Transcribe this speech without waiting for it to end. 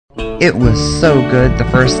It was so good the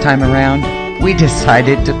first time around, we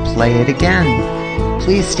decided to play it again.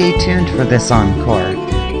 Please stay tuned for this encore,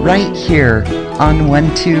 right here on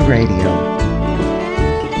 1-2 Radio.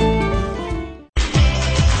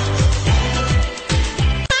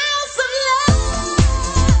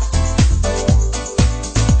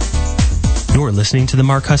 You're listening to The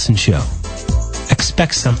Mark Husson Show.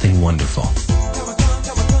 Expect something wonderful.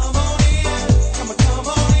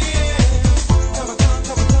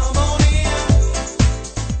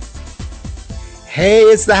 Hey,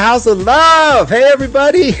 it's the House of Love. Hey,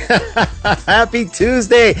 everybody. Happy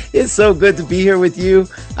Tuesday. It's so good to be here with you.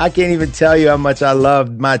 I can't even tell you how much I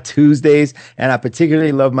love my Tuesdays, and I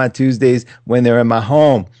particularly love my Tuesdays when they're in my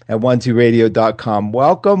home at 12radio.com.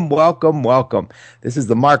 Welcome, welcome, welcome. This is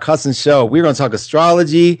the Mark Husson Show. We're going to talk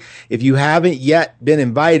astrology. If you haven't yet been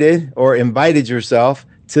invited or invited yourself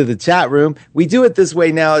to the chat room, we do it this way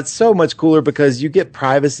now. It's so much cooler because you get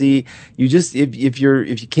privacy. You just, if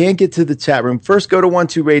you can't get to the chat room, first go to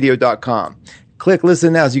 12radio.com. Click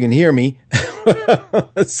listen now so you can hear me.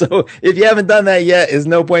 So if you haven't done that yet, there's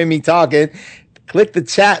no point in me talking. Click the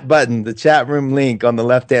chat button, the chat room link on the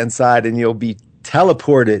left-hand side, and you'll be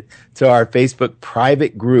teleported to our Facebook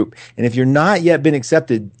private group. And if you're not yet been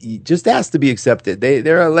accepted, you just ask to be accepted.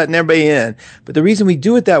 They're letting everybody in. But the reason we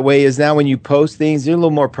do it that way is now when you post things, there's a little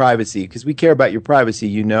more privacy because we care about your privacy,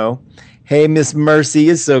 you know. Hey, Miss Mercy,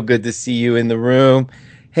 it's so good to see you in the room.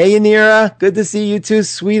 Hey, Yanira, good to see you too,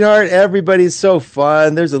 sweetheart. Everybody's so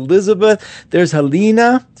fun. There's Elizabeth. There's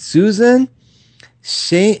Helena, Susan,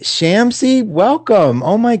 Shamsi, welcome.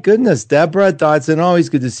 Oh my goodness. Deborah Dodson, always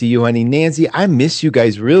good to see you, honey. Nancy, I miss you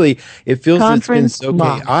guys, really. It feels it's been so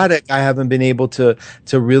chaotic. I haven't been able to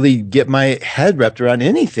really get my head wrapped around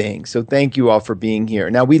anything. So thank you all for being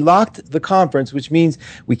here. Now, we locked the conference, which means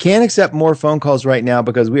we can't accept more phone calls right now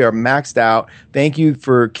because we are maxed out. Thank you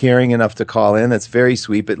for caring enough to call in. That's very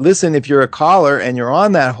sweet. But listen, if you're a caller and you're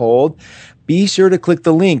on that hold, be sure to click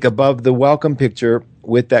the link above the welcome picture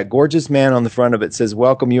with that gorgeous man on the front of it. It says,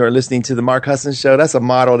 welcome, you are listening to the Mark Husson Show. That's a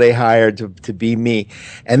model they hired to be me.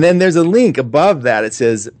 And then there's a link above that. It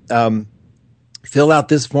says, fill out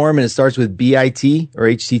this form, and it starts with BIT or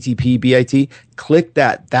HTTP BIT. Click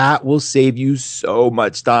that. That will save you so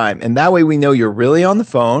much time. And that way we know you're really on the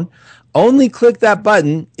phone. Only click that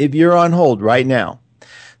button if you're on hold right now.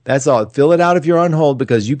 That's all. Fill it out if you're on hold,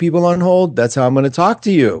 because you people on hold, that's how I'm going to talk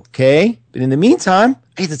to you. Okay. But in the meantime,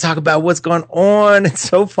 I get to talk about what's going on. It's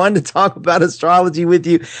so fun to talk about astrology with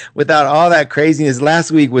you without all that craziness. Last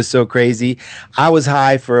week was so crazy. I was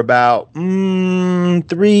high for about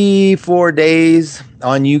 3-4 days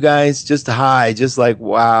on you guys, just high, just like,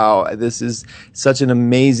 wow, this is such an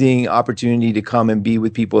amazing opportunity to come and be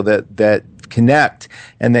with people that connect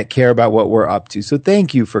and that care about what we're up to. So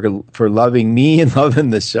thank you for loving me and loving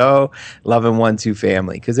the show, loving 1-2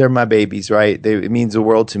 family, because they're my babies, right? It means the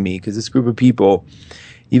world to me, because this group of people,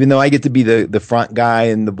 even though I get to be the front guy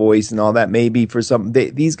and the voice and all that, maybe for some,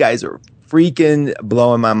 these guys are freaking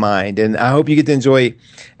blowing my mind. And I hope you get to enjoy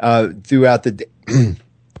throughout the day.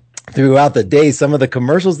 Throughout the day, some of the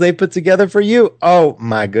commercials they put together for you. Oh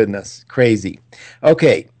my goodness. Crazy.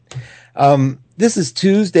 Okay. This is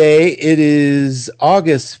Tuesday. It is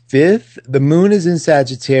August 5th. The moon is in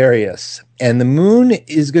Sagittarius, and the moon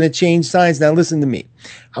is going to change signs. Now listen to me.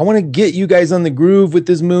 I want to get you guys on the groove with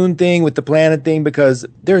this moon thing, with the planet thing, because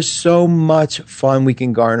there's so much fun we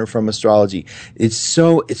can garner from astrology. It's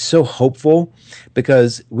so hopeful,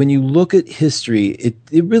 because when you look at history, it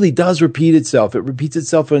really does repeat itself. It repeats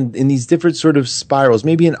itself in these different sort of spirals,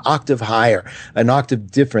 maybe an octave higher, an octave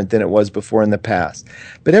different than it was before in the past.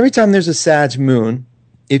 But every time there's a Sag moon,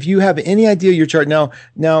 if you have any idea your chart now,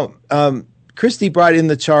 Christy brought in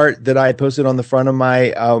the chart that I posted on the front of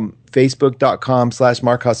my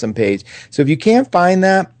Facebook.com/Mark Husson page. So if you can't find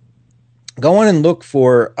that, go on and look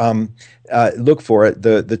for it,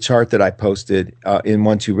 the chart that I posted in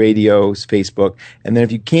 1-2 Radio's Facebook. And then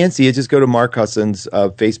if you can't see it, just go to Mark Husson's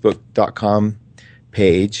Facebook.com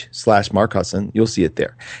page /Mark Husson. You'll see it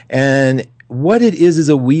there. And what it is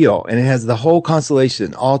a wheel, and it has the whole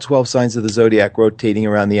constellation, all 12 signs of the zodiac rotating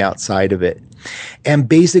around the outside of it. And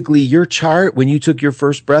basically your chart, when you took your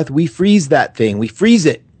first breath, we freeze that thing. We freeze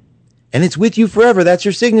it. And it's with you forever. That's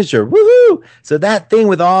your signature. Woohoo! So that thing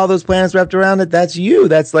with all those planets wrapped around it, that's you.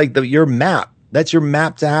 That's like your map. That's your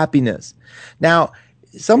map to happiness. Now,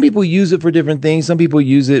 some people use it for different things. Some people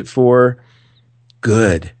use it for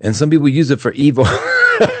good, and some people use it for evil.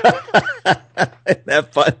 Isn't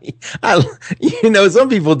that funny? Some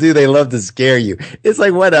people do. They love to scare you. It's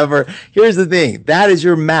like, whatever. Here's the thing. That is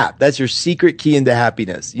your map. That's your secret key into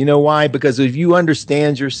happiness. You know why? Because if you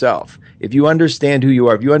understand yourself, if you understand who you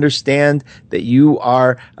are, if you understand that you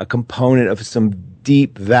are a component of some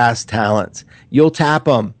deep, vast talents, you'll tap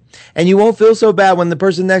them. And you won't feel so bad when the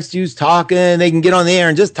person next to you is talking. They can get on the air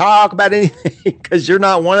and just talk about anything because you're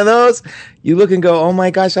not one of those. You look and go, oh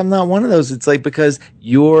my gosh, I'm not one of those. It's like because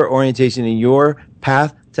your orientation and your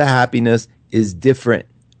path to happiness is different.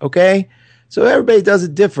 Okay? So everybody does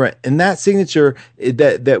it different. And that signature,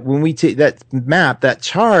 that when we take that map, that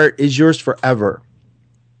chart is yours forever.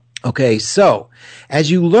 Okay, so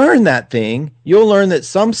as you learn that thing, you'll learn that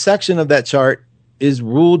some section of that chart is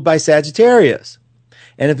ruled by Sagittarius.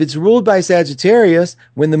 And if it's ruled by Sagittarius,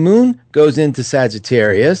 when the moon goes into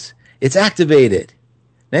Sagittarius, it's activated.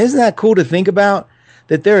 Now, isn't that cool to think about?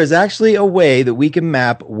 That there is actually a way that we can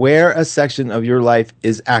map where a section of your life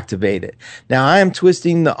is activated. Now, I am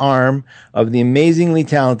twisting the arm of the amazingly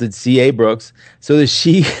talented C.A. Brooks so that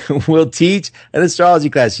she will teach an astrology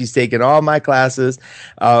class. She's taken all my classes.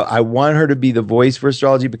 I want her to be the voice for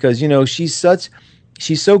astrology because, you know, she's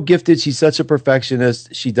so gifted. She's such a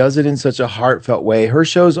perfectionist. She does it in such a heartfelt way. Her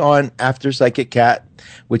show's on after Psychic Cat,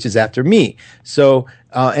 which is after me. So,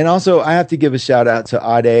 and also I have to give a shout out to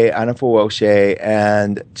Ade Anafowoshe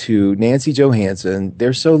and to Nancy Johansson.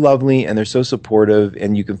 They're so lovely and they're so supportive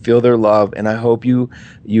and you can feel their love. And I hope you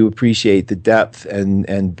appreciate the depth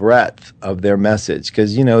and breadth of their message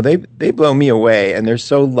because, you know, they blow me away and they're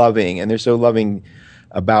so loving and they're so loving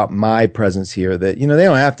about my presence here that, you know, they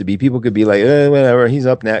don't have to be. People could be like, whatever, he's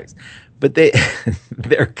up next. But they're,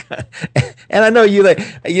 and I know you like,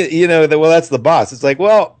 you know, that, well, that's the boss. It's like,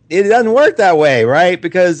 well, it doesn't work that way, right?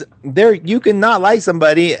 Because you can not like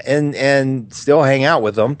somebody and still hang out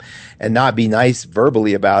with them and not be nice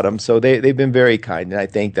verbally about them. So they've been very kind. And I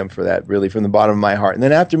thank them for that really from the bottom of my heart. And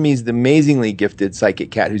then after me is the amazingly gifted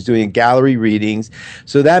Psychic Cat who's doing gallery readings.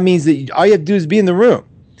 So that means that all you have to do is be in the room.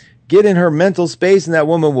 Get in her mental space and that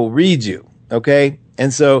woman will read you. Okay.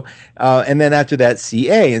 And so, and then after that,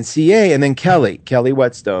 CA, and then Kelly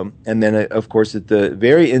Whetstone. And then, of course, at the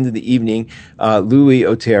very end of the evening, Louis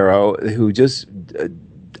Otero, who just,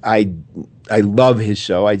 I love his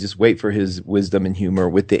show. I just wait for his wisdom and humor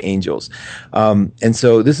with the angels. And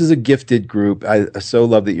so this is a gifted group. I so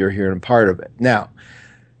love that you're here and part of it. Now,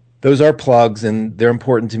 those are plugs and they're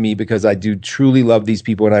important to me because I do truly love these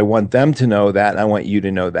people and I want them to know that and I want you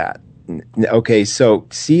to know that. Okay, so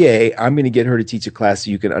CA, I'm going to get her to teach a class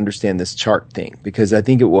so you can understand this chart thing because I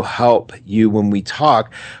think it will help you when we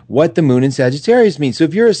talk what the moon in Sagittarius means. So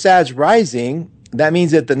if you're a Sag rising, that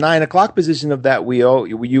means at the 9 o'clock position of that wheel,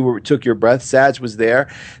 took your breath, Sag was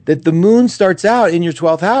there, that the moon starts out in your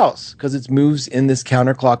 12th house because it moves in this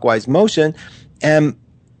counterclockwise motion and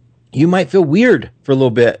you might feel weird for a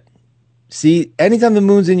little bit. See, anytime the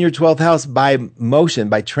moon's in your 12th house by motion,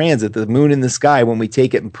 by transit, the moon in the sky, when we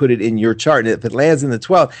take it and put it in your chart, and if it lands in the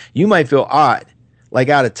 12th, you might feel odd, like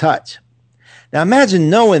out of touch. Now imagine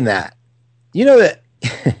knowing that. You know that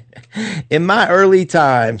in my early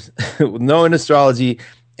times, knowing astrology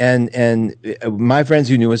and my friends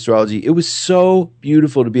who knew astrology, it was so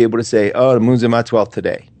beautiful to be able to say, oh, the moon's in my 12th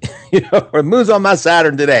today. Or the moon's on my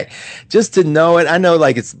Saturn today. Just to know it. I know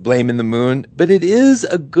like it's blaming the moon, but it is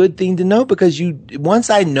a good thing to know because once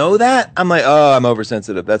I know that, I'm like, oh, I'm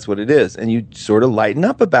oversensitive. That's what it is. And you sort of lighten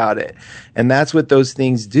up about it. And that's what those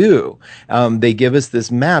things do. They give us this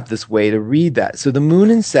map, this way to read that. So the moon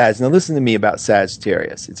in Sag, now listen to me about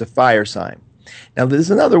Sagittarius. It's a fire sign. Now,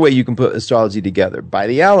 there's another way you can put astrology together by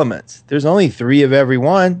the elements. There's only 3 of every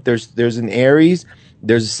one. There's an Aries,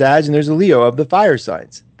 there's a Sag, and there's a Leo of the fire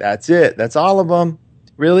signs. That's it. That's all of them.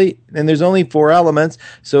 Really? And there's only 4 elements.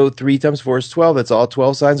 So 3 times 4 is 12. That's all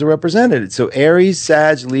 12 signs are represented. So Aries,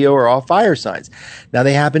 Sag, Leo are all fire signs. Now,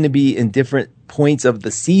 they happen to be in different points of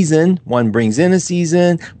the season. One brings in a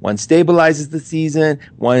season, one stabilizes the season,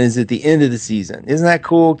 one is at the end of the season. Isn't that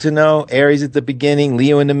cool to know? Aries at the beginning,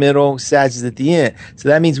 Leo in the middle, Sag is at the end. So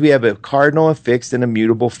that means we have a cardinal, a fixed, and a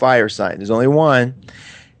mutable fire sign. There's only one.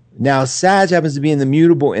 Now, Sag happens to be in the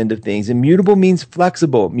mutable end of things, and mutable means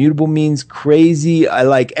flexible. Mutable means crazy,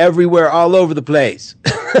 like everywhere, all over the place.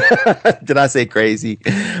 Did I say crazy?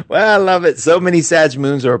 Well, I love it. So many Sag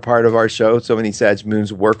moons are a part of our show. So many Sag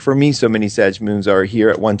moons work for me. So many Sag moons are here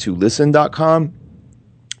at 12listen.com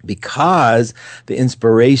because the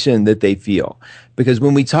inspiration that they feel. Because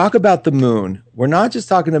when we talk about the moon, we're not just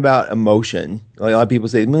talking about emotion. Like a lot of people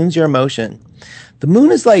say, the moon's your emotion. The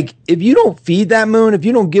moon is like, if you don't feed that moon, if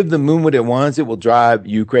you don't give the moon what it wants, it will drive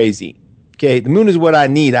you crazy. Okay, the moon is what I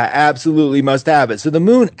need. I absolutely must have it. So the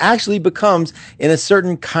moon actually becomes, in a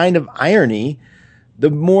certain kind of irony, the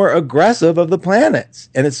more aggressive of the planets.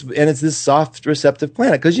 And it's this soft, receptive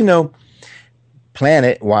planet. Because, you know,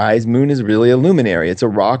 planet-wise, moon is really a luminary. It's a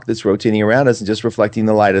rock that's rotating around us and just reflecting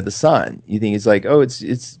the light of the sun. You think it's like, oh,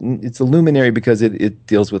 it's a luminary because it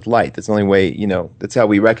deals with light. That's the only way, that's how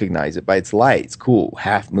we recognize it, by its light. It's cool.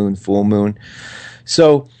 Half moon, full moon.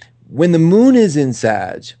 So when the moon is in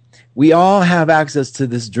Sag, we all have access to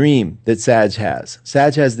this dream that Sag has.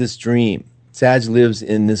 Sag has this dream. Sag lives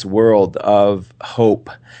in this world of hope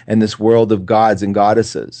and this world of gods and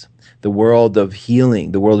goddesses, the world of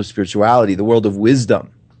healing, the world of spirituality, the world of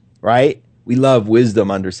wisdom, right? We love wisdom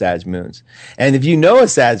under Sag moons. And if you know a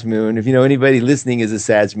Sag moon, if you know anybody listening is a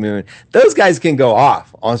Sag moon, those guys can go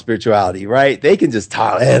off on spirituality, right? They can just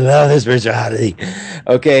talk, I love this spirituality.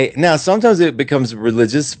 Okay. Now, sometimes it becomes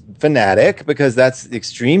religious fanatic because that's the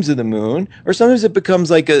extremes of the moon, or sometimes it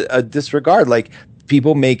becomes like a disregard, like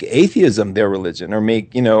people make atheism their religion, or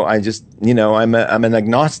make, I'm an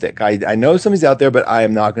agnostic. I know somebody's out there, but I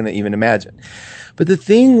am not going to even imagine. But the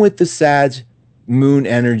thing with the Sag moon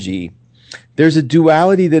energy, there's a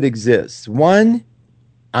duality that exists. One,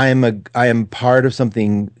 I am part of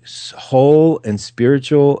something whole and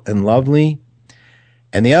spiritual and lovely.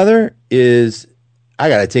 And the other is, I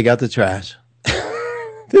got to take out the trash.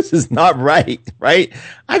 This is not right?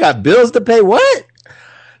 I got bills to pay. What?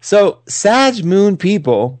 So Sag moon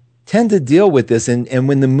people tend to deal with this. And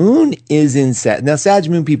when the moon is in Sag, now Sag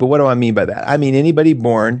moon people, what do I mean by that? I mean anybody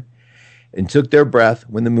born and took their breath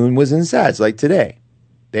when the moon was in Sag, like today.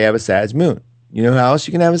 They have a Sag moon. You know how else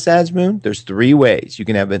you can have a Sag moon? There's 3 ways. You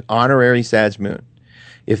can have an honorary Sag moon.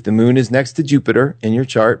 If the moon is next to Jupiter in your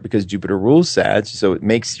chart, because Jupiter rules Sag, so it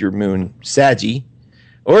makes your moon saggy.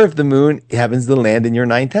 Or if the moon happens to land in your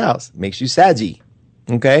 9th house, it makes you saggy.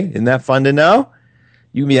 Okay? Isn't that fun to know?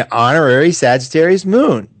 You can be an honorary Sagittarius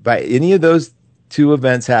moon by any of those 2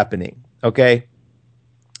 events happening. Okay?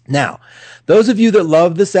 Now, those of you that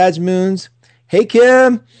love the Sag moons, hey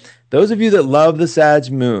Kim, those of you that love the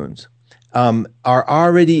Sag moons are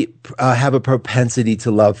already have a propensity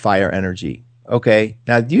to love fire energy. Okay.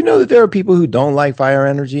 Now, do you know that there are people who don't like fire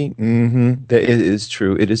energy? It is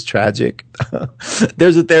true. It is tragic.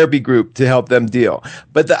 There's a therapy group to help them deal.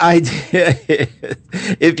 But the idea is,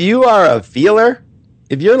 if you are a feeler,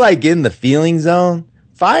 if you're like in the feeling zone,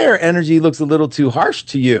 fire energy looks a little too harsh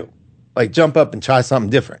to you. Like jump up and try something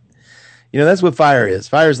different. That's what fire is.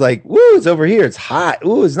 Fire's like, woo, it's over here. It's hot.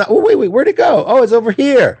 Ooh, it's not. Oh, wait, where'd it go? Oh, it's over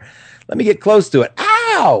here. Let me get close to it.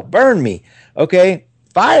 Ow, burn me. Okay.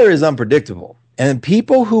 Fire is unpredictable. And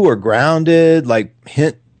people who are grounded, like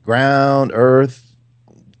hint ground, earth,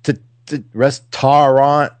 to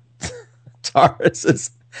restaurant, Tauruses,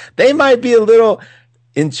 they might be a little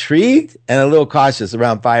intrigued and a little cautious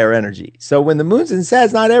around fire energy. So when the moon's in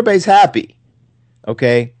Sag, not everybody's happy.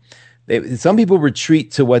 Okay. Some people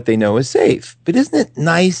retreat to what they know is safe. But isn't it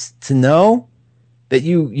nice to know that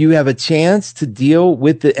you have a chance to deal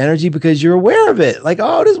with the energy because you're aware of it? Like,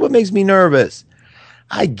 oh, this is what makes me nervous.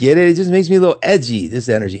 I get it. It just makes me a little edgy, this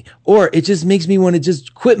energy. Or it just makes me want to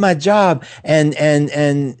just quit my job and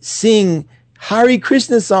sing Hare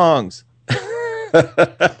Krishna songs.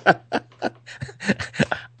 I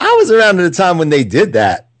was around at a time when they did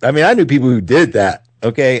that. I mean, I knew people who did that.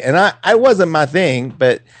 Okay. And I wasn't my thing,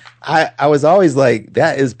 but I was always like,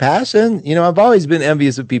 that is passion. I've always been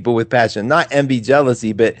envious of people with passion, not envy,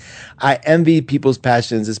 jealousy, but I envy people's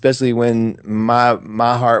passions, especially when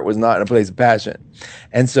my heart was not in a place of passion.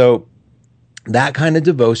 And so that kind of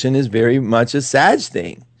devotion is very much a Sag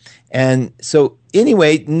thing. And so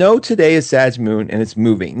anyway, know today is Sag moon and it's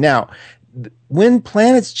moving. Now, when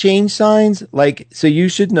planets change signs, so you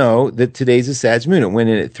should know that today's a Sag moon. It went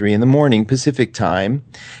in at 3 a.m. Pacific time,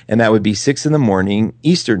 and that would be 6 a.m.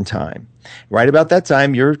 Eastern time. Right about that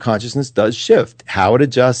time, your consciousness does shift. How it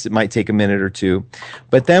adjusts, it might take a minute or 2.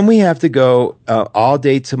 But then we have to go all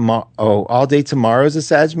day tomorrow. All day tomorrow is a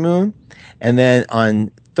Sag moon. And then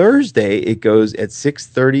on Thursday, it goes at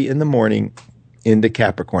 6:30 in the morning into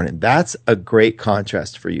Capricorn. And that's a great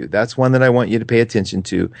contrast for you. That's one that I want you to pay attention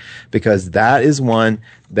to, because that is one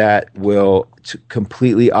that will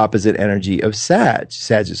completely opposite energy of Sag.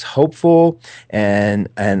 Sag is hopeful and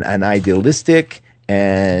idealistic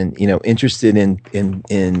and, interested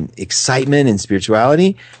in excitement and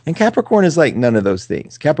spirituality. And Capricorn is like none of those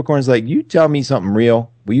things. Capricorn is like, you tell me something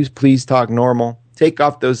real. Will you please talk normal? Take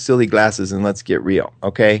off those silly glasses and let's get real.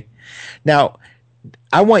 Okay. Now,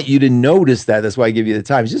 I want you to notice that. That's why I give you the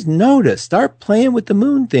time. Just notice. Start playing with the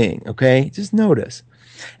moon thing, okay? Just notice.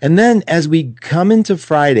 And then as we come into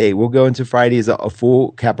Friday, we'll go into Friday as a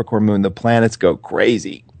full Capricorn moon. The planets go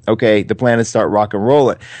crazy. Okay, the planets start rock and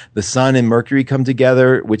rolling. The sun and Mercury come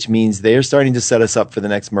together, which means they're starting to set us up for the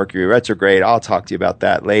next Mercury retrograde. I'll talk to you about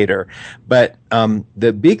that later. But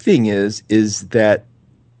the big thing is that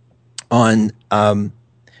on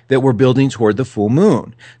that we're building toward the full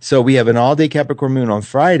moon. So we have an all-day Capricorn moon on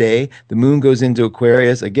Friday. The moon goes into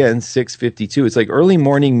Aquarius again, 6:52. It's like early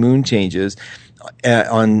morning moon changes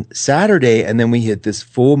on Saturday, and then we hit this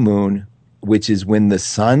full moon, which is when the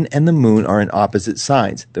sun and the moon are in opposite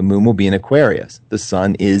signs. The moon will be in Aquarius. The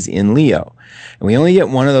sun is in Leo. And we only get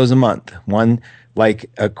one of those a month, one like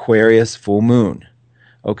Aquarius full moon.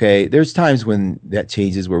 Okay, there's times when that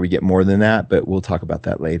changes where we get more than that, but we'll talk about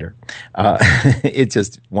that later. It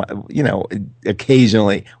just,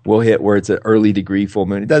 occasionally we'll hit where it's an early degree full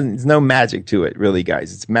moon. There's no magic to it, really,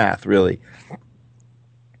 guys. It's math, really.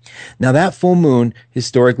 Now, that full moon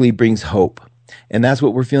historically brings hope. And that's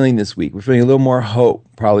what we're feeling this week. We're feeling a little more hope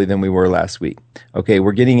probably than we were last week. Okay,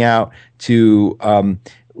 we're getting out to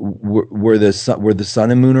where the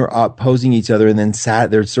sun and moon are opposing each other, and then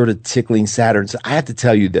they're sort of tickling Saturn. So I have to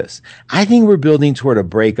tell you this. I think we're building toward a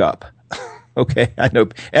breakup. Okay, I know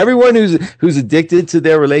everyone who's addicted to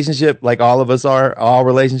their relationship, like all of us are, all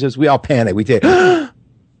relationships, we all panic. We take,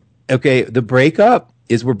 okay, the breakup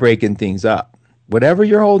is we're breaking things up. Whatever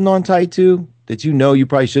you're holding on tight to that you know you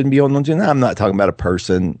probably shouldn't be holding on to. Now, I'm not talking about a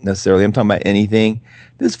person necessarily. I'm talking about anything.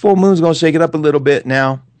 This full moon's going to shake it up a little bit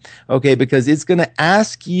now. Okay, because it's going to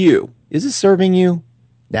ask you, is it serving you?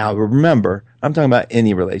 Now, remember, I'm talking about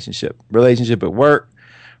any relationship. Relationship at work,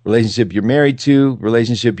 relationship you're married to,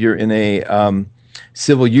 relationship you're in a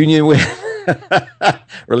civil union with,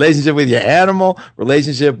 relationship with your animal,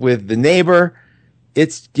 relationship with the neighbor.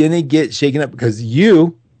 It's going to get shaken up because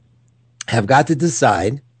you have got to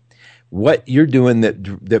decide what you're doing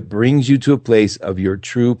that brings you to a place of your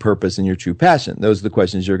true purpose and your true passion. Those are the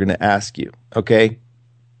questions you're going to ask you, okay?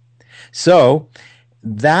 So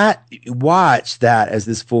watch that as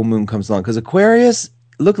this full moon comes along, because Aquarius,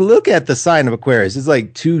 look at the sign of Aquarius. It's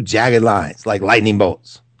like two jagged lines, like lightning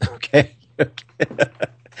bolts. Okay.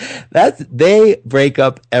 They break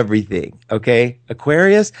up everything. Okay.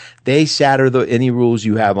 Aquarius, they shatter any rules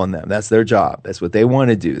you have on them. That's their job. That's what they want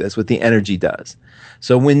to do. That's what the energy does.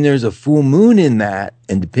 So when there's a full moon in that,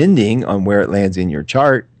 and depending on where it lands in your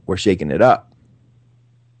chart, we're shaking it up.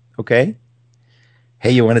 Okay. Hey,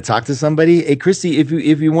 you want to talk to somebody? Hey, Christy, if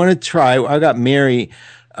you want to try, I got Mary's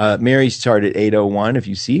chart at 8:01. If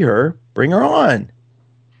you see her, bring her on.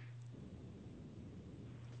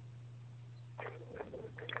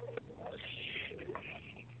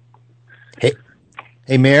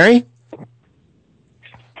 Hey, Mary?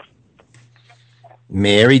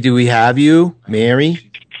 Mary, do we have you?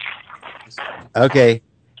 Mary? Okay.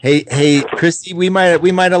 Hey, Christy, we might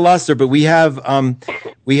have lost her, but we have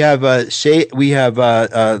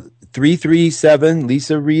 337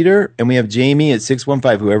 Lisa Reader, and we have Jamie at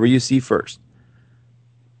 615. Whoever you see first.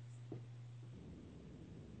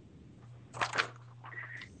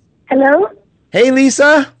 Hello? Hey,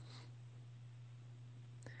 Lisa.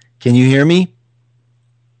 Can you hear me?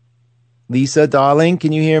 Lisa, darling,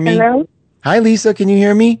 can you hear me? Hello? Hi, Lisa, can you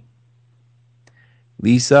hear me?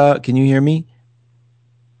 Lisa, can you hear me?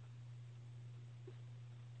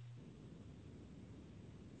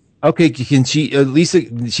 Okay, can she,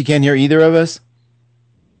 Lisa, she can't hear either of us?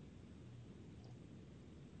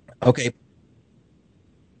 Okay.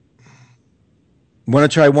 Want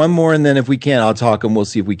to try one more, and then if we can't, I'll talk and we'll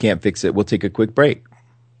see if we can't fix it. We'll take a quick break.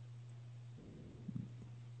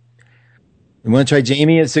 You want to try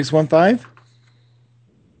Jamie at 615?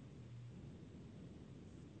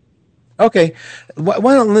 Okay.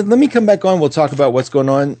 Why don't let me come back on. We'll talk about what's going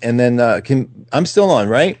on, and then I'm still on,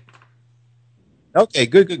 right? Okay,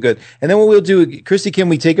 good. And then what we'll do, Christy, can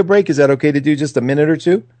we take a break? Is that okay to do just a minute or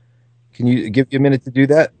two? Can you give you a minute to do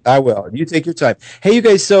that? I will. You take your time. Hey, you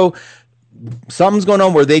guys. So something's going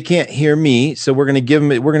on where they can't hear me, so we're going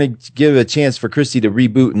to give a chance for Christy to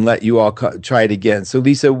reboot and let you all try it again. So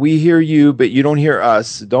Lisa, we hear you, but you don't hear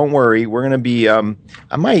us. Don't worry. We're going to be.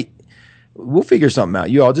 We'll figure something out.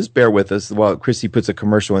 You all just bear with us while Christy puts a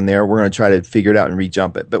commercial in there. We're going to try to figure it out and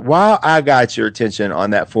re-jump it. But while I got your attention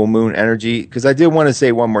on that full moon energy, because I did want to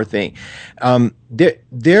say one more thing.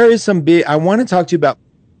 There is some big. I want to talk to you about.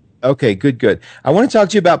 Okay, good. I want to talk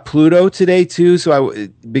to you about Pluto today too.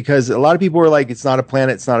 Because a lot of people are like, it's not a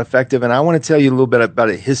planet, it's not effective, and I want to tell you a little bit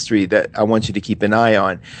about a history that I want you to keep an eye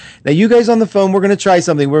on. Now, you guys on the phone, we're going to try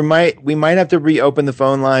something. We might have to reopen the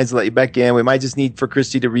phone lines, let you back in. We might just need for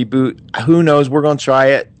Christy to reboot. Who knows? We're going to try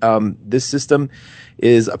it. This system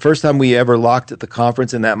is the first time we ever locked at the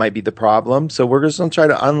conference, and that might be the problem. So we're just going to try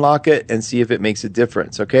to unlock it and see if it makes a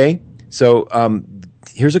difference. Okay. So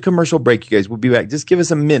Here's a commercial break, you guys. We'll be back. Just give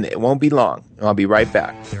us a minute. It won't be long. I'll be right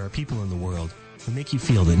back. There are people in the world who make you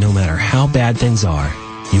feel that no matter how bad things are,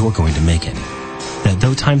 you're going to make it. That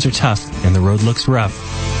though times are tough and the road looks rough,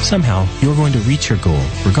 somehow you're going to reach your goal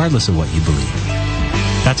regardless of what you believe.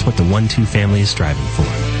 That's what the 1-2 family is striving for.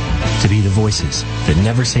 To be the voices that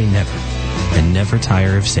never say never and never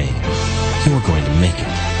tire of saying, you're going to make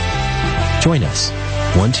it. Join us,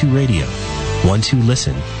 1-2 Radio, 1-2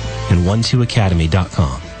 Listen, and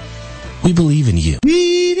 12academy.com. We believe in you.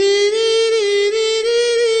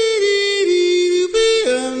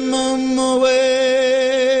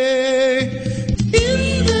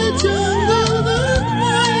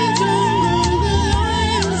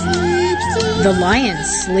 The lion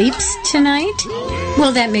sleeps tonight?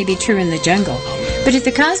 Well, that may be true in the jungle. But at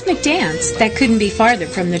the cosmic dance, that couldn't be farther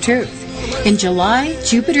from the truth. In July,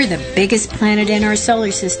 Jupiter, the biggest planet in our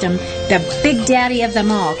solar system, the big daddy of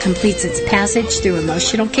them all, completes its passage through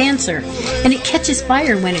emotional Cancer. And it catches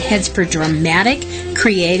fire when it heads for dramatic,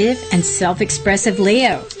 creative, and self-expressive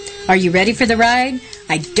Leo. Are you ready for the ride?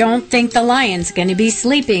 I don't think the lion's going to be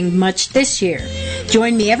sleeping much this year.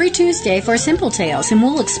 Join me every Tuesday for Simple Tales, and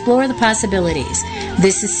we'll explore the possibilities.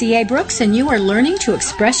 This is C.A. Brooks, and you are learning to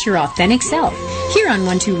express your authentic self here on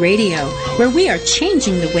 1-2 Radio, where we are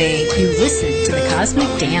changing the way you listen to the cosmic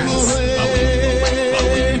dance.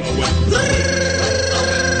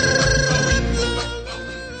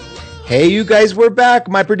 Hey, you guys, we're back.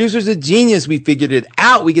 My producer's a genius. We figured it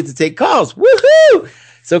out. We get to take calls. Woohoo!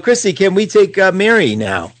 So, Christy, can we take Mary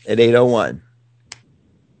now at 8:01?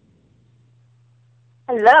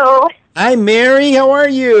 Hello. Hi, Mary. How are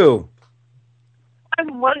you?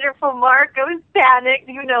 I'm wonderful, Mark. I was panicked.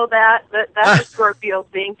 You know that. That's a Scorpio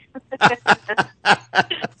thing.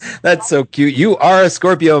 That's so cute. You are a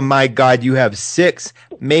Scorpio. My God, you have 6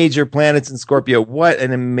 major planets in Scorpio. What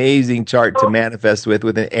an amazing chart to manifest with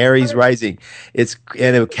an Aries rising. It's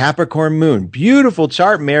and a Capricorn moon. Beautiful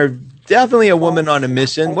chart, Mary. Definitely a woman on a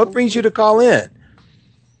mission. What brings you to call in?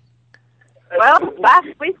 Well, last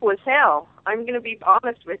week was hell. I'm going to be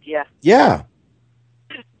honest with you. Yeah.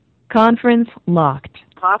 Conference locked.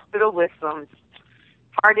 Hospital with some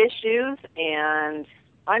heart issues, and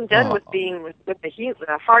I'm done with being with the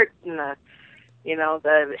heart and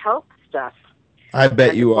the health stuff. I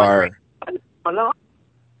bet you are. No.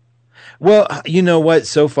 Well, you know what's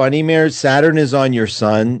so funny, Mary? Saturn is on your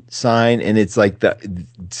sun sign, and it's like the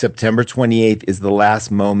September 28th is the last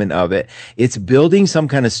moment of it. It's building some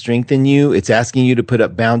kind of strength in you. It's asking you to put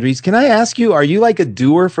up boundaries. Can I ask you, are you like a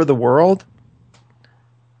doer for the world?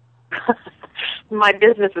 My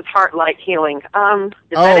business is Heartlight Healing. Does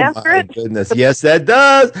that answer my it? goodness. Yes, that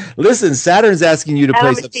does. Listen, Saturn's asking you to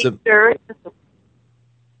place up some...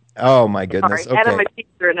 Oh, my goodness. Sorry. Okay. And I'm a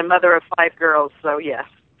teacher and a mother of 5 girls, so yes.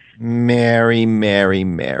 Mary, Mary,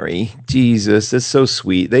 Mary. Jesus, that's so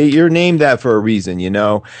sweet. You're named that for a reason, you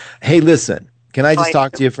know. Hey, listen, can I just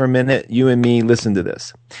talk to you for a minute? You and me, listen to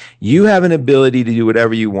this. You have an ability to do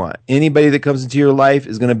whatever you want. Anybody that comes into your life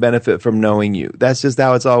is going to benefit from knowing you. That's just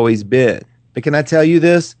how it's always been. But can I tell you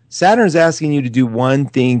this? Saturn's asking you to do one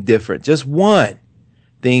thing different. Just one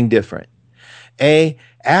thing different.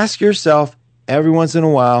 Ask yourself every once in a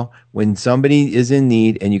while when somebody is in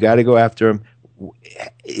need and you got to go after them,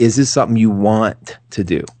 is this something you want to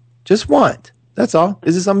do? Just want. That's all.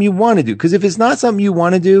 Is it something you want to do? Because if it's not something you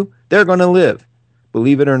want to do, they're going to live.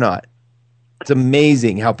 Believe it or not. It's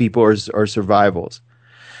amazing how people are survivals.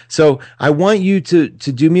 So I want you to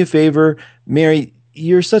do me a favor. Mary,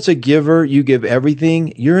 you're such a giver. You give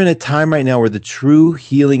everything. You're in a time right now where the true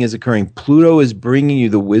healing is occurring. Pluto is bringing you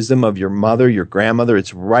the wisdom of your mother, your grandmother.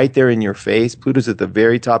 It's right there in your face. Pluto's at the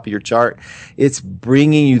very top of your chart. It's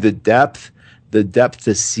bringing you the depth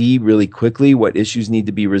to see really quickly what issues need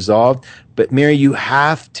to be resolved. But Mary, you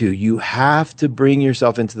have to bring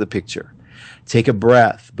yourself into the picture. Take a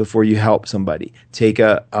breath before you help somebody.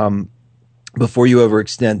 Before you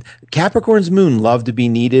overextend. Capricorn's moon love to be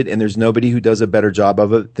needed, and there's nobody who does a better job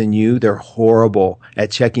of it than you. They're horrible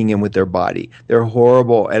at checking in with their body. They're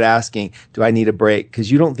horrible at asking, do I need a break?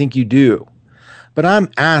 Because you don't think you do. But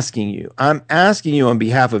I'm asking you on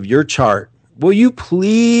behalf of your chart, will you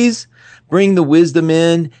please bring the wisdom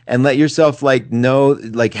in and let yourself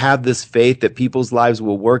have this faith that people's lives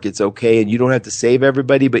will work. It's okay. And you don't have to save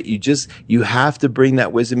everybody, but you have to bring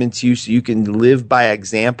that wisdom into you so you can live by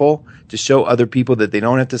example to show other people that they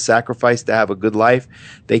don't have to sacrifice to have a good life.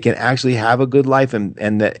 They can actually have a good life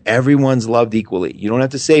and that everyone's loved equally. You don't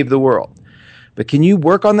have to save the world, but can you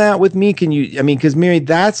work on that with me? Because Mary,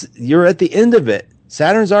 you're at the end of it.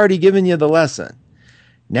 Saturn's already given you the lesson.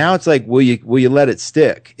 Now it's like, will you let it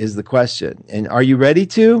stick is the question. And are you ready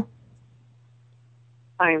to?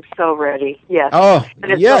 I'm so ready. Yes. Oh,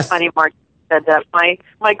 and it's yes. so funny, Mark said that.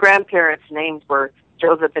 My grandparents' names were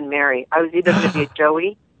Joseph and Mary. I was either going to be a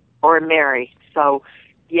Joey or a Mary. So,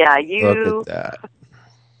 yeah, you Look at that.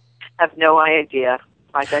 have no idea.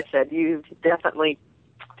 Like I said, you've definitely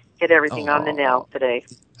hit everything on the nail today.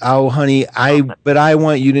 Oh, honey, but I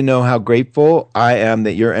want you to know how grateful I am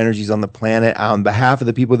that your energy's on the planet. On behalf of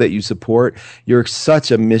the people that you support, you're such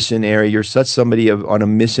a missionary. You're such somebody on a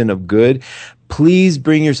mission of good. Please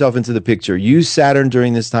bring yourself into the picture. Use Saturn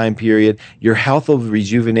during this time period. Your health will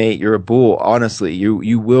rejuvenate. You're a bull. Honestly,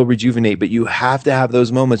 you will rejuvenate, but you have to have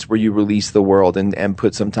those moments where you release the world and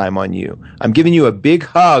put some time on you. I'm giving you a big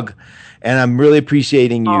hug, and I'm really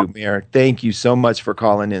appreciating you, Mayor. Thank you so much for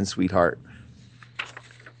calling in, sweetheart.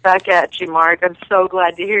 Back at you, Mark. I'm so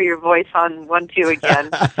glad to hear your voice on 1-2 again.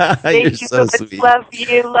 Thank you so much. Sweet. Love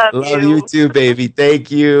you. Love you too, baby. Thank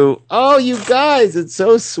you. Oh, you guys, it's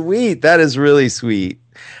so sweet. That is really sweet.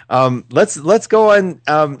 Let's go on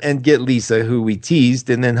and get Lisa, who we teased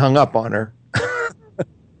and then hung up on her.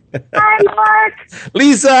 Hi, Mark.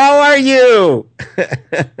 Lisa, how are you?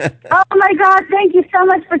 Oh my God! Thank you so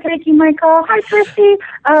much for taking my call. Hi, Christy.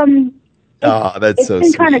 That's so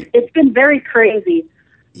sweet. It's been very crazy.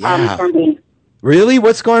 Yeah. For me. Really?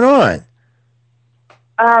 What's going on?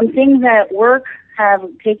 Things at work have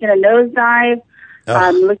taken a nosedive.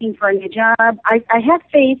 I'm looking for a new job. I have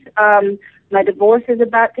faith. My divorce is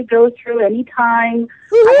about to go through any time.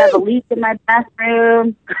 I have a leak in my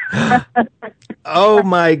bathroom. Oh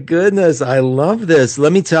my goodness. I love this.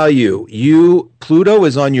 Let me tell you, Pluto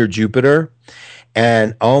is on your Jupiter,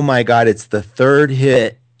 and oh my God, it's the third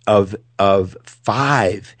hit of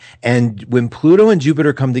 5. And when Pluto and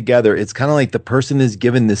Jupiter come together, it's kind of like the person is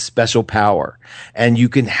given this special power, and you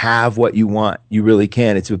can have what you want. You really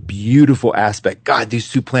can. It's a beautiful aspect. God,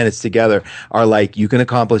 these two planets together are like, you can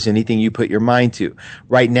accomplish anything you put your mind to.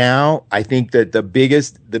 Right now, I think that the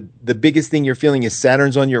biggest thing you're feeling is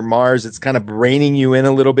Saturn's on your Mars. It's kind of reining you in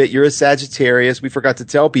a little bit. You're a Sagittarius. We forgot to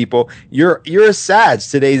tell people you're a Sag.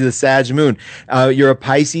 Today's the Sag moon. You're a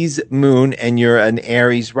Pisces moon, and you're an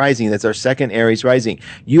Aries rising. That's our second Aries rising.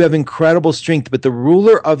 You have incredible strength, but the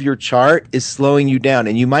ruler of your chart is slowing you down,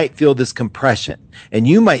 and you might feel this compression, and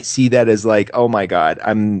you might see that as like, oh my God,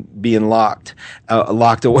 I'm being locked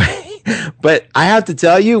away. But I have to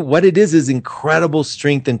tell you, what it is incredible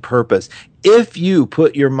strength and purpose. If you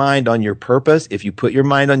put your mind on your purpose, if you put your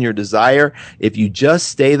mind on your desire, if you just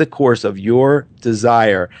stay the course of your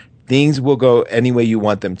desire, things will go any way you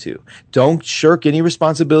want them to. Don't shirk any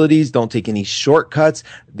responsibilities. Don't take any shortcuts.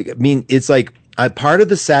 I mean, it's like a part of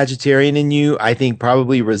the Sagittarian in you, I think,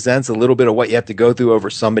 probably resents a little bit of what you have to go through over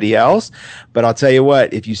somebody else. But I'll tell you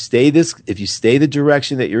what, if you stay the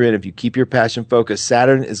direction that you're in, if you keep your passion focused,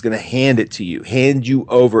 Saturn is going to hand you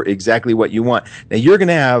over exactly what you want. Now you're going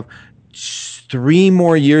to have 3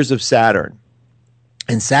 more years of Saturn,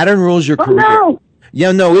 and Saturn rules your career. No.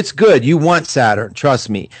 Yeah, no, it's good. You want Saturn. Trust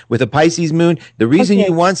me. With a Pisces moon, the reason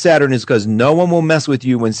you want Saturn is because no one will mess with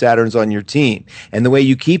you when Saturn's on your team. And the way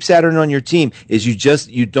you keep Saturn on your team is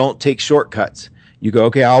you don't take shortcuts. You go,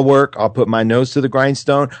 okay, I'll work. I'll put my nose to the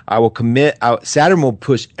grindstone. I will commit. Saturn will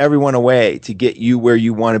push everyone away to get you where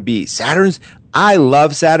you want to be. I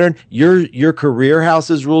love Saturn. Your career house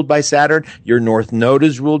is ruled by Saturn. Your North Node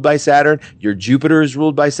is ruled by Saturn. Your Jupiter is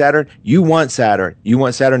ruled by Saturn. You want Saturn. You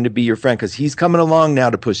want Saturn to be your friend because he's coming along now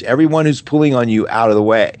to push everyone who's pulling on you out of the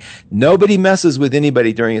way. Nobody messes with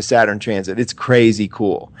anybody during a Saturn transit. It's crazy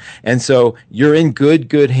cool. And so you're in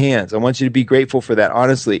good hands. I want you to be grateful for that.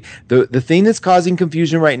 Honestly, the thing that's causing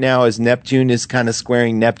confusion right now is Neptune is kind of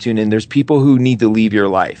squaring Neptune, and there's people who need to leave your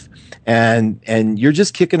life. And you're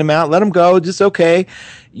just kicking them out. Let them go. Just okay.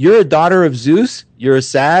 You're a daughter of Zeus. You're a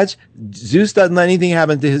Sag. Zeus doesn't let anything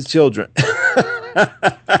happen to his children.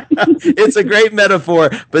 It's a great metaphor,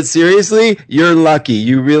 but seriously, you're lucky.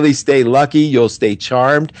 You really stay lucky. You'll stay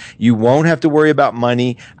charmed. You won't have to worry about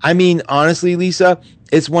money. I mean, honestly, Lisa,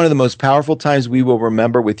 it's one of the most powerful times we will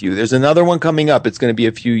remember with you. There's another one coming up. It's going to be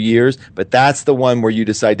a few years, but that's the one where you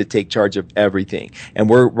decide to take charge of everything. And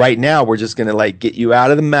right now, we're just going to like get you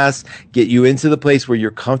out of the mess, get you into the place where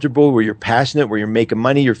you're comfortable, where you're passionate, where you're making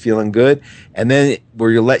money, you're feeling good. And then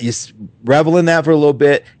we're going to let you revel in that for a little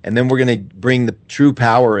bit. And then we're going to bring the true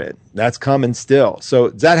power in. That's coming still. So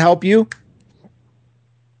does that help you?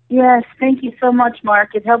 Yes, thank you so much,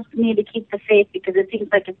 Mark. It helps me to keep the faith because it seems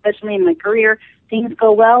like, especially in my career, things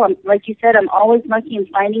go well. Like you said, I'm always lucky in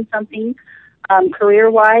finding something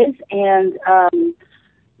career-wise, and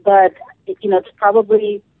but it's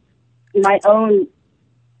probably my own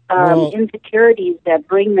insecurities that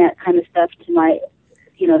bring that kind of stuff to my,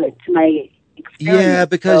 to my experience. Yeah,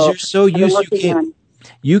 because you're so used.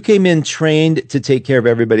 you came in trained to take care of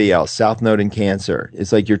everybody else, South Node and Cancer.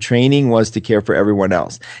 It's like your training was to care for everyone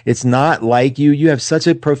else. It's not like you. You have such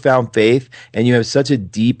a profound faith and you have such a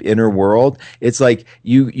deep inner world. It's like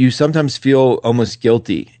you sometimes feel almost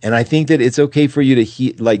guilty. And I think that it's okay for you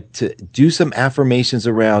to do some affirmations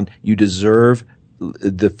around you deserve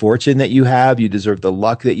the fortune that you have. You deserve the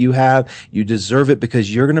luck that you have. You deserve it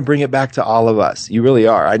because you're going to bring it back to all of us. You really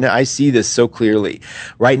are. I see this so clearly.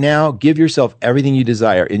 Right now, give yourself everything you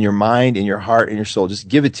desire in your mind, in your heart, in your soul. Just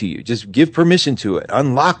give it to you. Just give permission to it.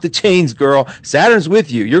 Unlock the chains, girl. Saturn's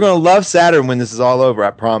with you. You're going to love Saturn when this is all over.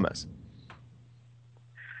 I promise.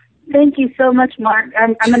 Thank you so much, Mark.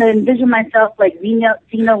 I'm going to envision myself like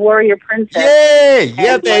Xena Warrior Princess. Yay!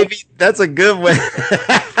 Yeah, baby. That's a good one.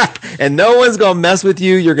 And no one's going to mess with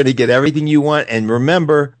you. You're going to get everything you want. And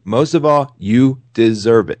remember, most of all, you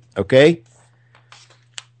deserve it. Okay?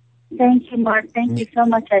 Thank you, Mark. Thank you so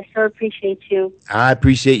much. I so appreciate you. I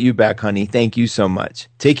appreciate you back, honey. Thank you so much.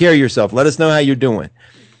 Take care of yourself. Let us know how you're doing.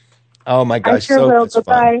 Oh, my gosh. I sure will.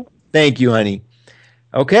 Bye-bye. Thank you, honey.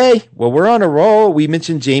 Okay, well, we're on a roll. We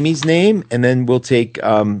mentioned Jamie's name, and then we'll take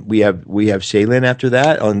we have Shaylin after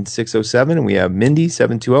that on 607, and we have Mindy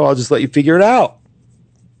 720. I'll just let you figure it out.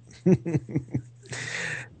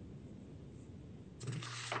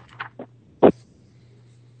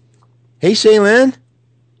 Hey, Shaylin,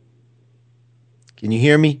 can you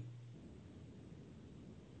hear me?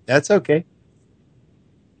 That's okay.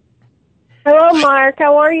 Hello, Mark.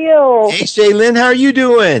 How are you? Hey, Shaylin, how are you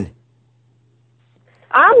doing?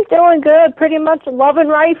 I'm doing good. Pretty much loving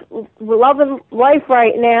life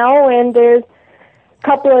right now, and there's a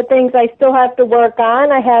couple of things I still have to work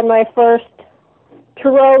on. I had my first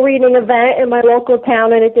tarot reading event in my local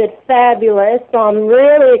town, and it did fabulous. So I'm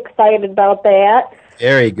really excited about that.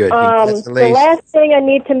 Very good. The last thing I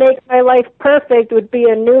need to make my life perfect would be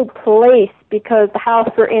a new place, because the house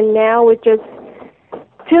we're in now is just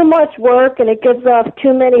too much work, and it gives off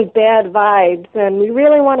too many bad vibes, and we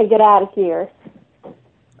really want to get out of here.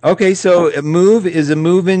 Okay, so a move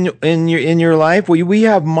in your life. We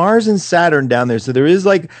have Mars and Saturn down there, so there is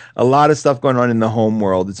like a lot of stuff going on in the home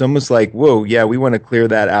world. It's almost like, whoa, yeah, we want to clear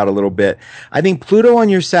that out a little bit. I think Pluto on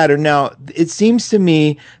your Saturn. Now, it seems to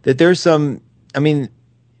me that there's some. I mean,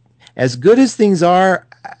 as good as things are,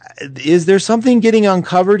 is there something getting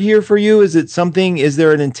uncovered here for you? Is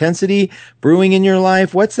there an intensity brewing in your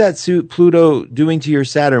life? What's that Pluto doing to your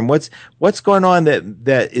Saturn? What's going on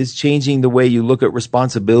that is changing the way you look at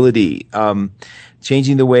responsibility?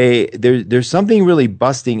 Changing the way there's something really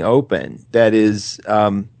busting open that is,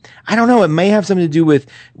 I don't know. It may have something to do with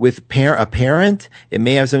a parent. It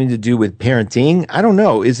may have something to do with parenting. I don't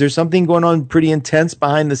know. Is there something going on pretty intense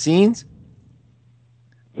behind the scenes?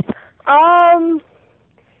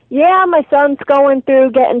 Yeah, my son's going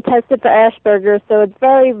through getting tested for Asperger's, so it's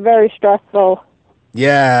very, very stressful.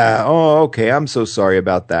 Yeah. Oh, okay. I'm so sorry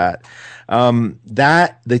about that.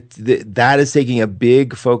 That is taking a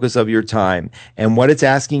big focus of your time. And what it's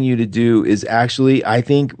asking you to do is actually, I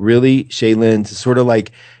think, really, Shaylin, to sort of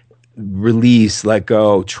like release, let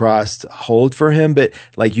go, trust, hold for him, but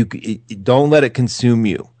like don't let it consume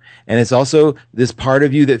you. And it's also this part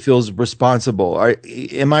of you that feels responsible.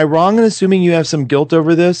 Am I wrong in assuming you have some guilt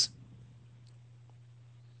over this?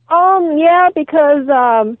 Yeah, because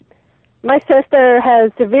my sister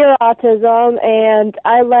has severe autism, and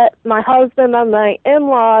I let my husband and my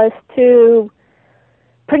in-laws to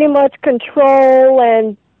pretty much control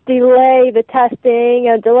and delay the testing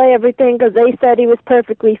and delay everything because they said he was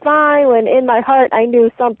perfectly fine, when in my heart I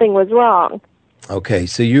knew something was wrong. Okay,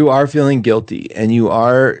 so you are feeling guilty, and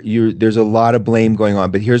there's a lot of blame going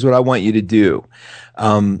on. But here's what I want you to do: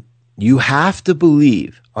 you have to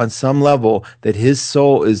believe on some level that his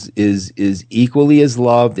soul is equally as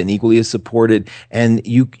loved and equally as supported. And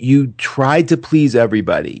you tried to please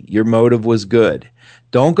everybody. Your motive was good.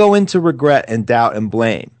 Don't go into regret and doubt and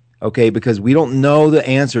blame. Okay, because we don't know the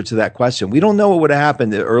answer to that question. We don't know what would have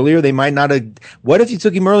happened earlier. They might not have. What if you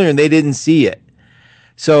took him earlier and they didn't see it?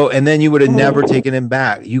 So, and then you would have never taken him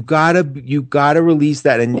back. You gotta release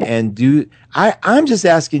that and do. I'm just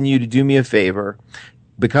asking you to do me a favor,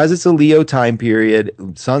 because it's a Leo time period.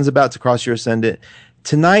 Sun's about to cross your ascendant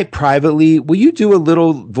tonight. Privately, will you do a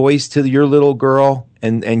little voice to your little girl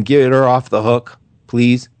and get her off the hook,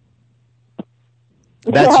 please?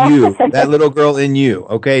 That's you, that little girl in you,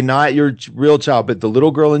 okay? Not your real child, but the little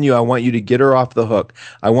girl in you. I want you to get her off the hook.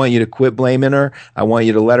 I want you to quit blaming her. I want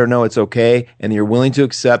you to let her know it's okay, and you're willing to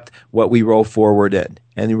accept what we roll forward in,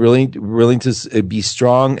 and you're willing to be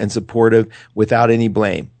strong and supportive without any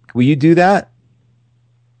blame. Will you do that?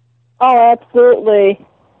 Oh, absolutely.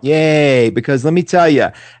 Yay, because let me tell you,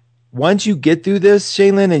 once you get through this,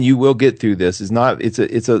 Shaylin, and you will get through this,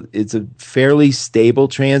 it's a fairly stable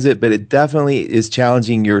transit, but it definitely is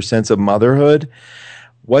challenging your sense of motherhood.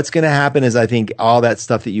 What's going to happen is I think all that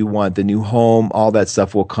stuff that you want, the new home, all that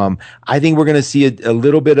stuff will come. I think we're going to see a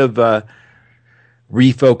little bit of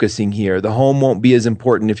refocusing here. The home won't be as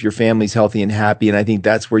important if your family's healthy and happy. And I think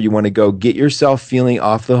that's where you want to go. Get yourself feeling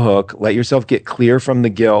off the hook. Let yourself get clear from the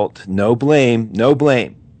guilt. No blame, no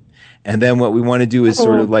blame. And then what we want to do is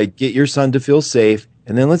sort of like get your son to feel safe.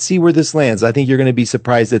 And then let's see where this lands. I think you're going to be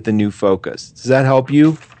surprised at the new focus. Does that help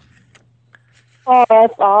you? Oh,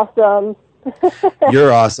 that's awesome.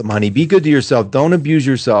 You're awesome, honey. Be good to yourself. Don't abuse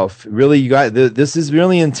yourself. Really, you got this is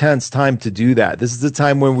really intense time to do that. This is the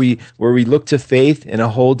time where we look to faith in a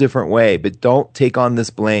whole different way. But don't take on this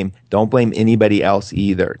blame. Don't blame anybody else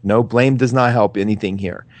either. No, blame does not help anything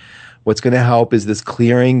here. What's going to help is this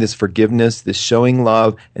clearing, this forgiveness, this showing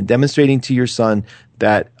love, and demonstrating to your son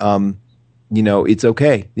that it's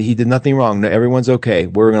okay. He did nothing wrong. No, everyone's okay.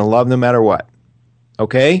 We're going to love no matter what.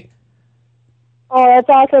 Okay? Oh, that's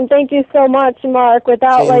awesome. Thank you so much, Mark.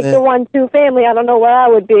 Without the 1-2 family, I don't know where I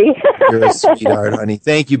would be. You're a sweetheart, honey.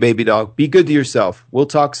 Thank you, baby dog. Be good to yourself. We'll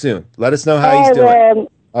talk soon. Let us know how he's doing.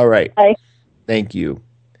 All right. Bye. Thank you.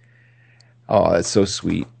 Oh, that's so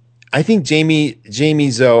sweet. I think Jamie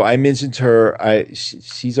Zoe, I mentioned her.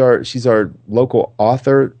 She's our local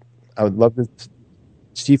author. I would love to.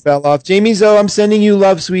 She fell off. Jamie Zoe, I'm sending you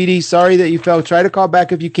love, sweetie. Sorry that you fell. Try to call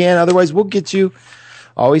back if you can. Otherwise, we'll get you.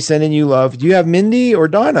 Always sending you love. Do you have Mindy or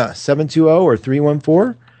Donna? 720 or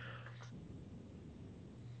 314?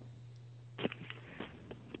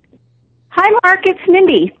 Hi, Mark. It's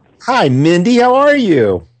Mindy. Hi, Mindy. How are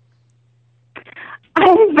you?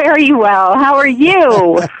 I'm very well. How are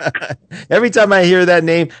you? Every time I hear that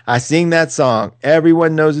name, I sing that song.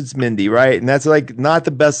 Everyone knows it's Mindy, right? And that's like not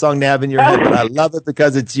the best song to have in your head, but I love it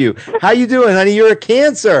because it's you. How you doing, honey? You're a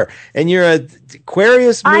Cancer, and you're a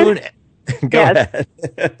Aquarius moon. Go ahead.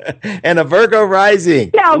 And a Virgo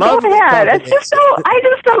rising. No, go ahead. I'm just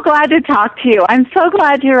so glad to talk to you. I'm so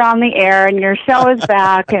glad you're on the air and your show is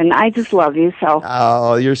back, and I just love you so.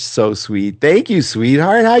 Oh, you're so sweet. Thank you,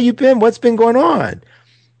 sweetheart. How you been? What's been going on?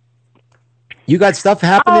 You got stuff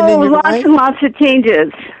happening in your life? Lots and lots of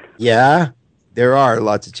changes. Yeah, there are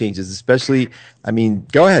lots of changes, especially,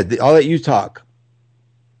 go ahead. I'll let you talk.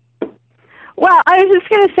 Well, I was just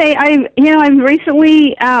going to say, I've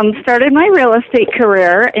recently started my real estate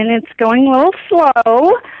career, and it's going a little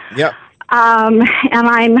slow. Yep. And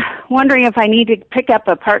I'm wondering if I need to pick up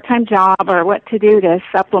a part-time job or what to do to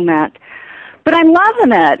supplement. But I'm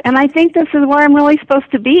loving it, and I think this is where I'm really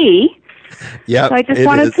supposed to be. Yeah. So I just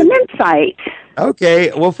wanted some insight.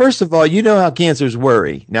 Okay. Well, first of all, you know how Cancers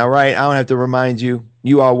worry. Now, right? I don't have to remind you.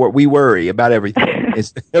 We worry about everything.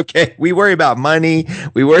 It's okay. We worry about money.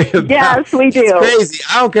 We worry about. Yes, we do. It's crazy.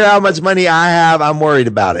 I don't care how much money I have. I'm worried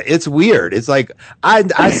about it. It's weird. It's like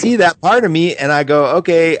I see that part of me and I go,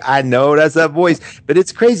 okay, I know that's that voice, but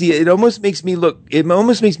it's crazy. It almost makes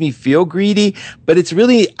me feel greedy, but it's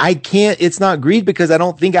really, I can't, it's not greed because I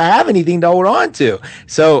don't think I have anything to hold on to.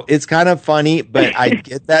 So it's kind of funny, but I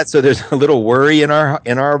get that. So there's a little worry in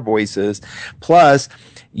our voices. Plus,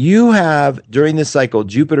 you have, during this cycle,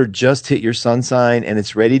 Jupiter just hit your sun sign and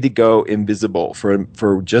it's ready to go invisible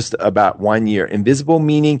for just about 1 year. Invisible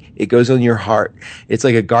meaning it goes on your heart. It's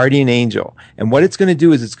like a guardian angel. And what it's going to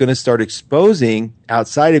do is it's going to start exposing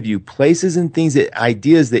outside of you places and things,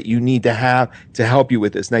 ideas that you need to have to help you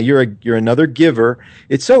with this. Now, you're another giver.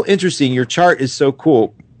 It's so interesting. Your chart is so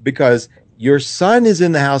cool because your sun is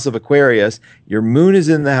in the house of Aquarius. Your moon is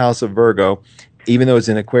in the house of Virgo, even though it's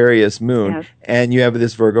an Aquarius moon, yes. And you have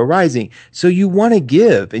this Virgo rising. So you want to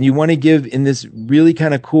give, and you want to give in this really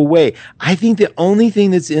kind of cool way. I think the only thing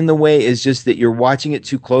that's in the way is just that you're watching it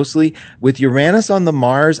too closely. With Uranus on the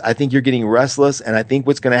Mars, I think you're getting restless, and I think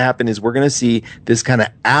what's going to happen is we're going to see this kind of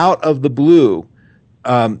out of the blue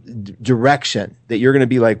direction that you're going to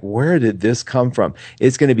be like, where did this come from?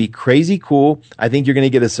 It's going to be crazy cool. I think you're going to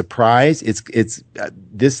get a surprise.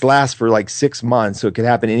 This lasts for like 6 months, so it could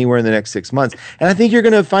happen anywhere in the next 6 months. And I think you're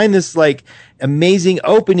going to find this like amazing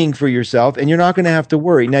opening for yourself, and you're not going to have to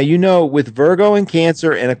worry. Now, with Virgo and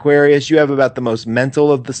Cancer and Aquarius, you have about the most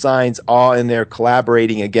mental of the signs all in there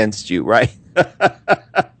collaborating against you, right?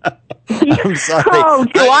 I'm sorry. Oh,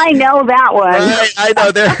 I know that one? Right,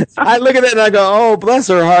 I know. I look at it and I go, oh, bless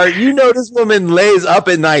her heart. You know this woman lays up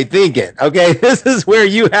at night thinking, okay? This is where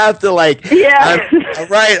you have to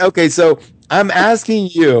right, okay, so I'm asking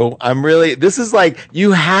you, this is like,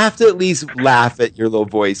 you have to at least laugh at your little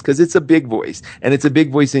voice because it's a big voice and it's a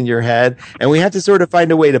big voice in your head. And we have to sort of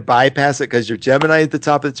find a way to bypass it because you're Gemini at the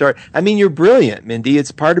top of the chart. I mean, you're brilliant, Mindy.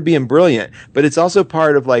 It's part of being brilliant, but it's also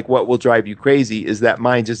part of like what will drive you crazy is that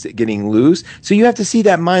mind just getting loose. So you have to see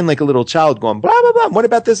that mind like a little child going, blah, blah, blah. What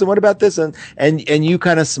about this? And what about this? And you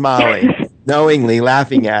kind of smiling. Knowingly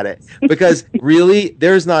laughing at it because really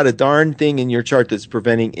there's not a darn thing in your chart that's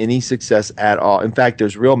preventing any success at all. In fact,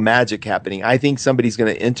 there's real magic happening. I think somebody's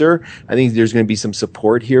going to enter. I think there's going to be some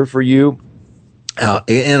support here for you.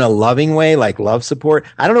 In a loving way, like love support.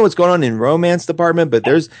 I don't know what's going on in romance department, but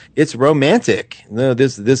it's romantic. No,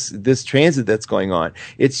 this transit that's going on.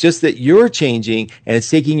 It's just that you're changing and it's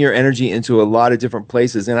taking your energy into a lot of different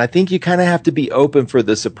places. And I think you kind of have to be open for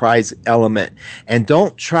the surprise element and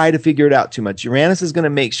don't try to figure it out too much. Uranus is going to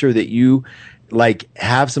make sure that you like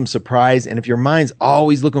have some surprise. And if your mind's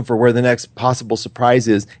always looking for where the next possible surprise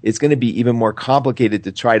is, it's going to be even more complicated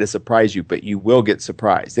to try to surprise you, but you will get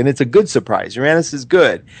surprised. And it's a good surprise. Uranus is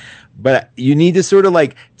good, but you need to sort of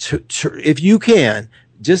like, if you can,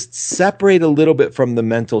 just separate a little bit from the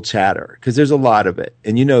mental chatter because there's a lot of it.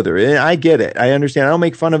 And you know there is. I get it. I understand. I don't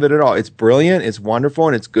make fun of it at all. It's brilliant. It's wonderful.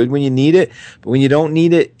 And it's good when you need it. But when you don't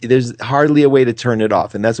need it, there's hardly a way to turn it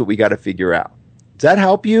off. And that's what we got to figure out. Does that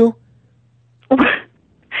help you?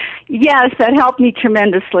 Yes, that helped me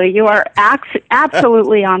tremendously. You are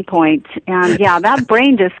absolutely on point. And yeah, that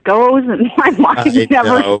brain just goes and my mind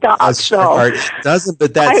never stops. So it doesn't,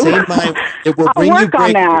 but that same mind, it will bring you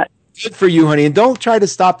great. That. Good for you, honey. And don't try to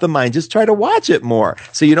stop the mind. Just try to watch it more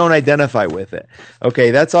so you don't identify with it.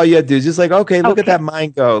 Okay, that's all you have to do. Just like, okay, look at that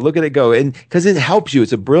mind go. Look at it go. And because it helps you.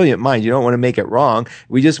 It's a brilliant mind. You don't want to make it wrong.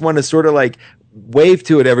 We just want to sort of like wave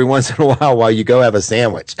to it every once in a while you go have a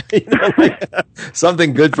sandwich.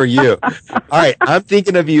 Something good for you. All right, I'm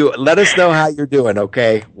thinking of you. Let us know how you're doing,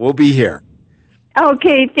 okay? We'll be here.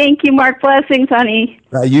 Okay, thank you, Mark. Blessings, honey.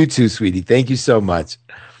 You too, sweetie. Thank you so much.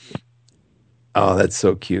 Oh, that's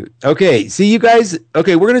so cute. Okay, see you guys.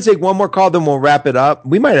 Okay, we're going to take one more call, then we'll wrap it up.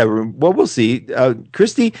 We might have room. Well, we'll see.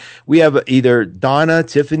 Christy, we have either Donna,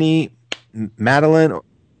 Tiffany, Madeline.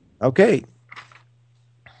 Okay.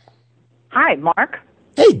 Hi, Mark.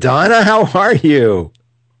 Hey, Donna, how are you?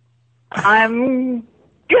 I'm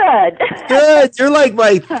good. Good. You're like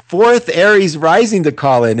my fourth Aries rising to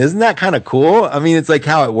call in. Isn't that kind of cool? I mean, it's like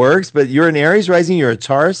how it works, but you're an Aries rising, you're a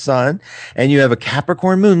Taurus sun, and you have a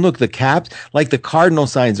Capricorn moon. Look, the caps, like the cardinal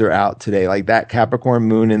signs are out today. Like that Capricorn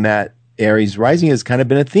moon and that Aries rising has kind of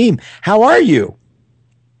been a theme. How are you?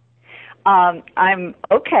 I'm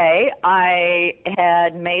okay. I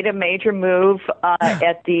had made a major move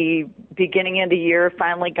at the beginning of the year,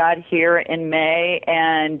 finally got here in May,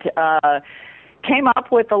 and came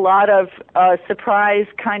up with a lot of surprise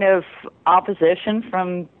kind of opposition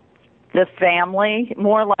from the family,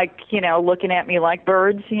 more like, looking at me like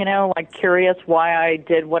birds, like curious why I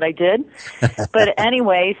did what I did. But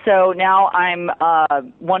anyway, so now I'm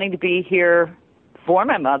wanting to be here for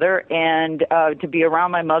my mother and to be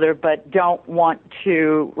around my mother, but don't want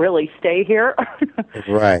to really stay here.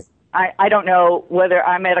 Right. I don't know whether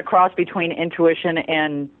I'm at a cross between intuition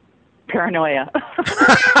and paranoia.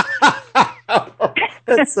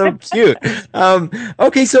 That's so cute.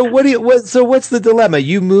 Okay, so what's the dilemma?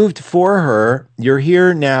 You moved for her. You're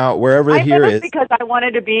here now, wherever here is. Because I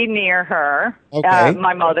wanted to be near her, okay.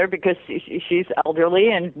 My mother, because she's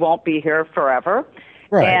elderly and won't be here forever.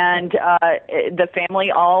 Right. And the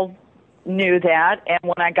family all knew that. And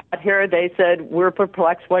when I got here, they said, "We're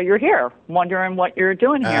perplexed why you're here, wondering what you're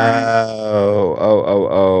doing here."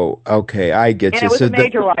 Oh. Okay, I get you. And it was a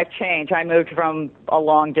major life change. I moved from a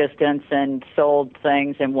long distance and sold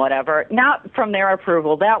things and whatever. Not from their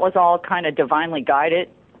approval. That was all kind of divinely guided.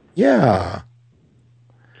 Yeah.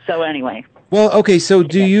 So anyway. Well, okay, so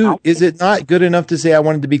is it not good enough to say I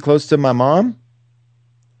wanted to be close to my mom?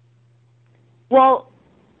 Well,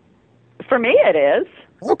 for me it is.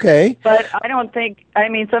 Okay. But I don't think,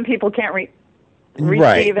 some people can't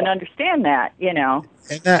receive and understand that,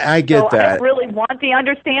 And I get that. I don't really want the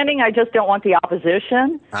understanding. I just don't want the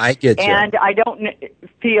opposition. I get you. And I don't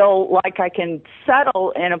feel like I can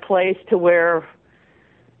settle in a place to where,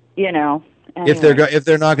 anyway. If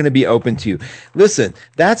they're not going to be open to you. Listen,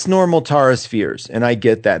 that's normal Taurus fears, and I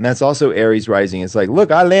get that. And that's also Aries rising. It's like,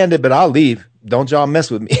 look, I landed, but I'll leave. Don't y'all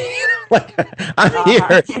mess with me. Like, I'm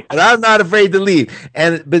here, and I'm not afraid to leave.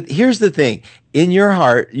 But here's the thing. In your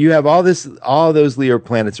heart, you have all those Leo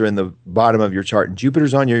planets are in the bottom of your chart, and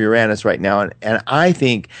Jupiter's on your Uranus right now. And I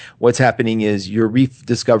think what's happening is you're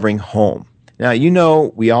rediscovering home. Now,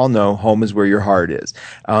 we all know home is where your heart is.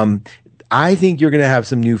 I think you're going to have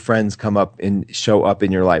some new friends come up and show up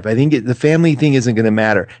in your life. I think the family thing isn't going to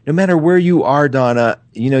matter. No matter where you are, Donna,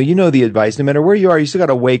 you know the advice. No matter where you are, you still got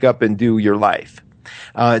to wake up and do your life.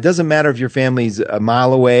 It doesn't matter if your family's a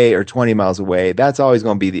mile away or 20 miles away. That's always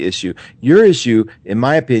going to be the issue. Your issue, in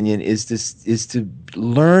my opinion, is to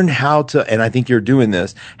learn how to, and I think you're doing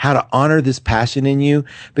this, how to honor this passion in you,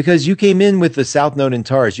 because you came in with the South Node in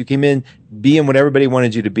Taurus. You came in being what everybody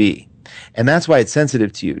wanted you to be. And that's why it's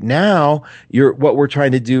sensitive to you. Now, what we're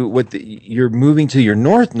trying to do, you're moving to your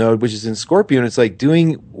North Node, which is in Scorpio, and it's like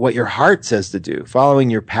doing what your heart says to do, following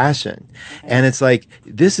your passion. And it's like,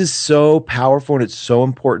 this is so powerful and it's so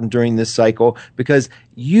important during this cycle, because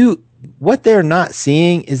what they're not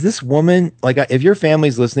seeing is this woman, like if your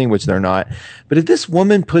family's listening, which they're not, but if this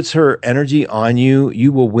woman puts her energy on you,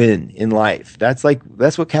 you will win in life. That's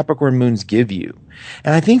what Capricorn moons give you.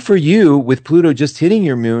 And I think for you, with Pluto just hitting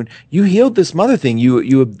your moon, you healed this mother thing.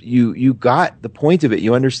 You got the point of it.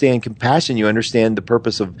 You understand compassion. You understand the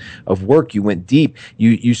purpose of work. You went deep.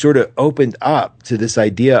 You sort of opened up to this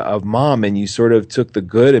idea of mom, and you sort of took the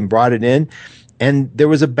good and brought it in. And there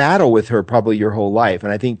was a battle with her probably your whole life.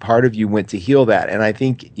 And I think part of you went to heal that. And I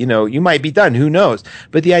think, you might be done. Who knows?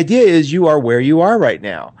 But the idea is you are where you are right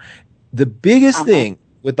now. The biggest thing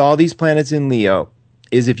with all these planets in Leo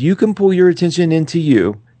is if you can pull your attention into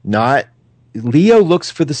you, Leo looks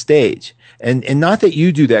for the stage. And not that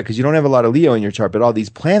you do that, because you don't have a lot of Leo in your chart, but all these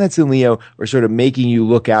planets in Leo are sort of making you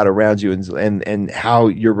look out around you and how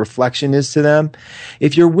your reflection is to them.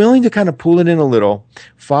 If you're willing to kind of pull it in a little,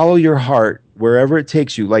 follow your heart wherever it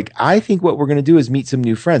takes you. Like, I think what we're going to do is meet some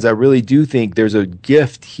new friends. I really do think there's a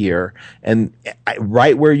gift here, and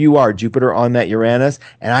right where you are, Jupiter on that Uranus.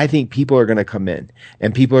 And I think people are going to come in,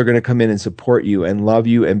 and people are going to come in and support you and love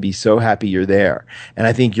you and be so happy you're there. And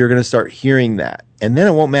I think you're going to start hearing that. And then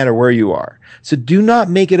it won't matter where you are. So do not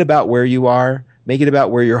make it about where you are. Make it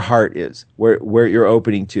about where your heart is, where you're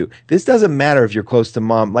opening to. This doesn't matter if you're close to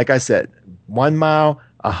mom. Like I said, 1 mile,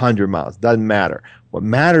 100 miles, doesn't matter. What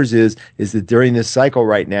matters is that during this cycle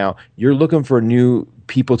right now, you're looking for new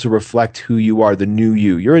people to reflect who you are, the new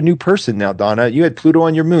you. You're a new person now, Donna. You had Pluto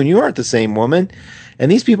on your moon. You aren't the same woman.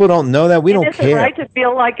 And these people don't know that. We don't care. Is it right to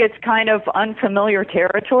feel like it's kind of unfamiliar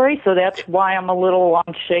territory? So that's why I'm a little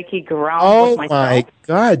on shaky ground with myself. Oh, my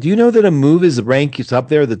God. Do you know that a move is ranked up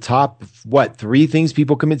there, the top, 3 things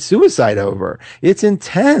people commit suicide over? It's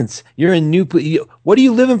intense. You're in new what are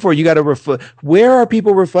you living for? You got to reflect. Where are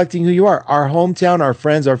people reflecting who you are? Our hometown, our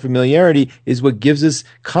friends, our familiarity is what gives us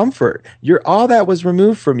comfort. All that was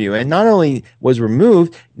removed from you. And not only was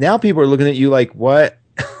removed, now people are looking at you like, what?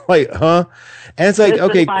 Like, huh? And it's like, this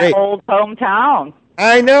okay, is my great. old hometown.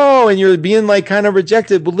 I know, and you're being like kind of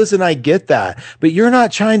rejected. But listen, I get that. But you're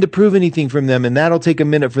not trying to prove anything from them, and that'll take a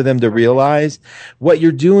minute for them to realize. What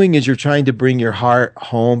you're doing is you're trying to bring your heart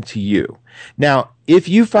home to you. Now, if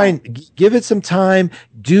you give it some time,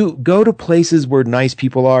 go to places where nice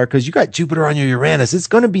people are, because you got Jupiter on your Uranus. It's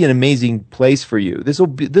going to be an amazing place for you. This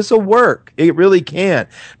will work. It really can.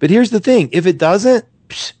 But here's the thing: if it doesn't,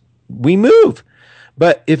 we move.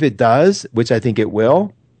 But if it does, which I think it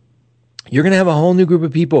will, you're going to have a whole new group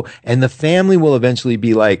of people, and the family will eventually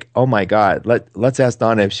be like, oh my God, let's ask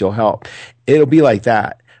Donna if she'll help. It'll be like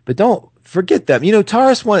that. But don't forget them.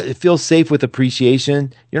 Taurus feels safe with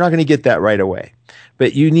appreciation. You're not going to get that right away.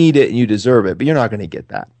 But you need it and you deserve it. But you're not going to get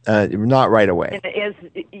that. Not right away. It is,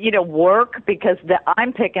 work, because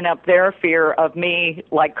I'm picking up their fear of me,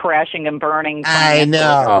 like, crashing and burning. I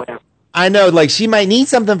know. Like, she might need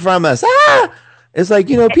something from us. Ah! It's like,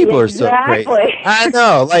 people are so crazy. I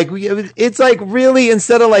know. Like, it's like, really,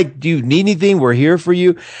 instead of like, do you need anything? We're here for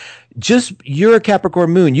you. You're a Capricorn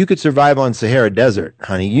moon. You could survive on Sahara Desert,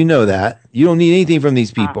 honey. You know that. You don't need anything from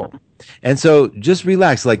these people. And so just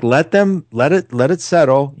relax. Like, let it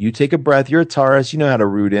settle. You take a breath. You're a Taurus. You know how to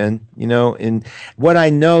root in, and what I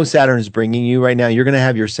know Saturn is bringing you right now, you're going to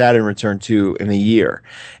have your Saturn return to in a year.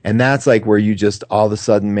 And that's like where you just all of a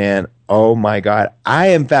sudden, man, oh my God. I,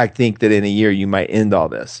 in fact, think that in a year you might end all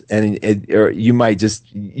this, and or you might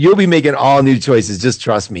you'll be making all new choices. Just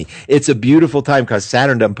trust me. It's a beautiful time because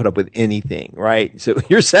Saturn doesn't put up with anything, right? So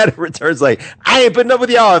your Saturn returns like, I ain't putting up with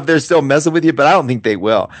y'all if they're still messing with you, but I don't think they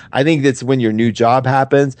will. I think that's when your new job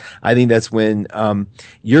happens. I think that's when,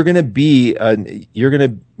 you're going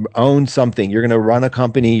to own something. You're going to run a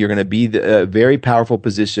company. You're going to be a very powerful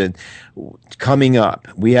position coming up.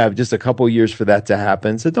 We have just a couple years for that to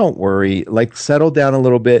happen. So don't worry, like, settle down a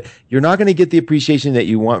little bit. You're not going to get the appreciation that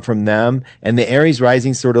you want from them. And the Aries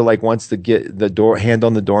rising sort of like wants to get the hand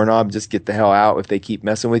on the doorknob, just get the hell out if they keep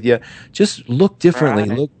messing with you. Just look differently.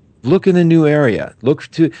 Right. Look in a new area. Look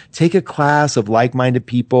to take a class of like-minded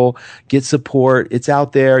people, get support. It's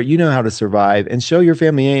out there. You know how to survive, and show your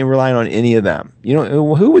family you ain't relying on any of them. You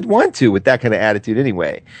know, who would want to with that kind of attitude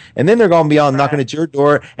anyway? And then they're going to be all knocking at your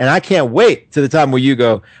door. And I can't wait to the time where you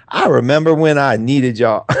go, I remember when I needed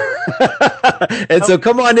y'all. And so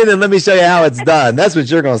come on in and let me show you how it's done. That's what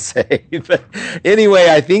you're going to say. But anyway,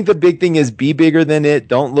 I think the big thing is be bigger than it.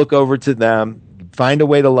 Don't look over to them. Find a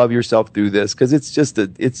way to love yourself through this, because it's just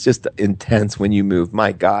intense when you move.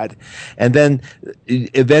 My God. And then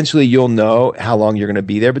eventually you'll know how long you're going to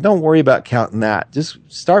be there, but don't worry about counting that. Just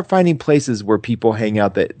start finding places where people hang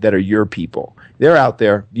out that are your people. They're out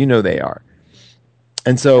there. You know they are.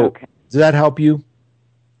 And so does that help you?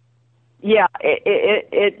 Yeah,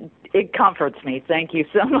 it comforts me. Thank you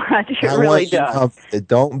so much. It really does.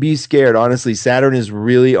 Don't be scared. Honestly, Saturn is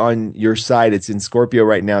really on your side. It's in Scorpio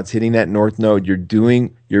right now. It's hitting that north node.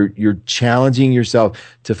 You're challenging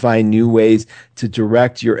yourself to find new ways to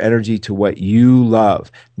direct your energy to what you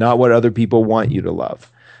love, not what other people want you to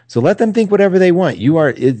love. So let them think whatever they want.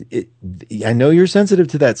 I know you're sensitive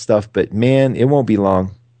to that stuff, but man, it won't be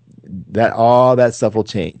long. All that stuff will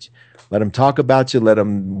change. Let them talk about you. Let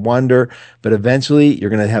them wonder. But eventually, you're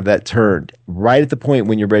going to have that turned. Right at the point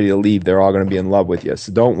when you're ready to leave, they're all going to be in love with you.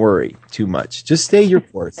 So don't worry too much. Just stay your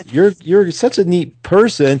course. You're such a neat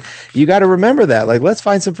person. You got to remember that. Like, let's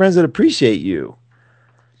find some friends that appreciate you.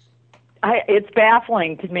 It's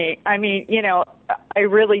baffling to me. I mean, I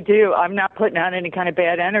really do. I'm not putting on any kind of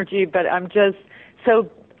bad energy, but I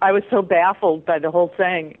was so baffled by the whole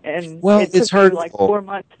thing. And it took me like 4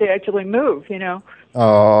 months to actually move,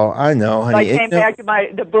 Oh, I know, honey. I came back to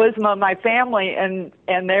the bosom of my family, and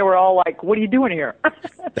they were all like, "What are you doing here?"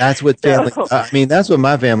 That's what family. That's what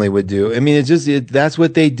my family would do. I mean, that's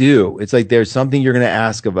what they do. It's like there's something you're going to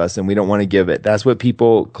ask of us, and we don't want to give it. That's what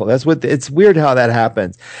people. It's weird how that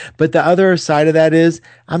happens. But the other side of that is,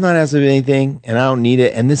 I'm not asking for anything, and I don't need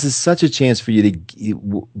it. And this is such a chance for you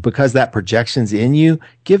to, because that projection's in you,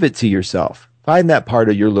 give it to yourself. Find that part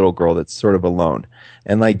of your little girl that's sort of alone,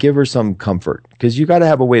 and give her some comfort, because you got to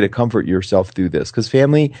have a way to comfort yourself through this, because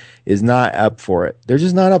family is not up for it. They're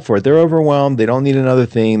just not up for it. They're overwhelmed. They don't need another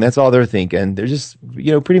thing. That's all they're thinking. They're just,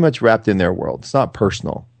 pretty much wrapped in their world. It's not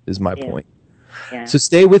personal is my point. Yeah. So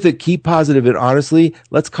stay with it. Keep positive. And honestly,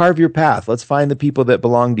 let's carve your path. Let's find the people that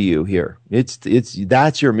belong to you here.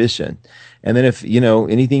 That's your mission. And then if,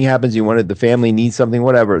 anything happens, the family needs something,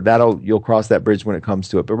 whatever, you'll cross that bridge when it comes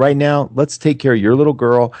to it. But right now, let's take care of your little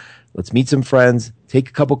girl. Let's meet some friends, take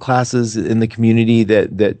a couple classes in the community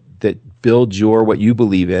that build what you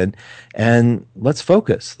believe in, and let's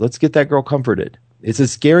focus. Let's get that girl comforted. It's a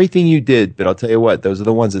scary thing you did, but I'll tell you what, those are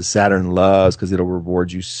the ones that Saturn loves, because it'll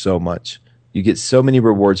reward you so much. You get so many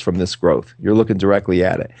rewards from this growth. You're looking directly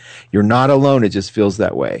at it. You're not alone. It just feels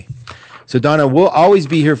that way. So Donna, we'll always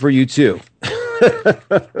be here for you too.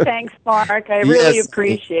 Thanks, Mark. I really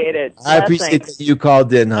appreciate it. I appreciate that you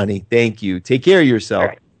called in, honey. Thank you. Take care of yourself.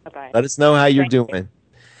 Right. Bye-bye. Let us know how you're doing.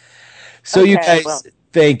 So you guys,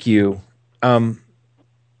 thank you.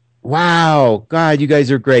 Wow. God, you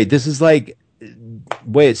guys are great. This is like the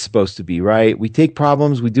way it's supposed to be, right? We take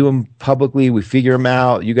problems, we do them publicly, we figure them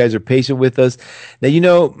out. You guys are patient with us.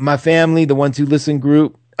 Now, my family, the One Two Listen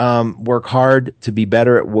group, work hard to be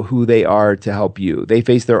better at who they are to help you. They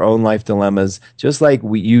face their own life dilemmas just like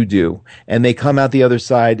you do, and they come out the other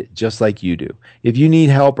side just like you do. If you need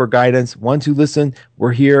help or guidance, One Two Listen,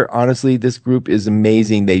 we're here. Honestly, this group is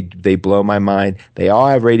amazing. They blow my mind. They all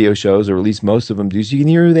have radio shows, or at least most of them do, so you can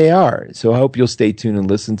hear who they are. So I hope you'll stay tuned and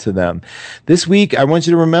listen to them. This week, I want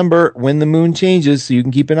you to remember when the moon changes, so you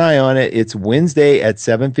can keep an eye on it. It's Wednesday at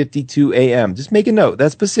 7:52 a.m. Just make a note.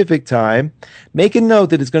 That's Pacific time. Make a note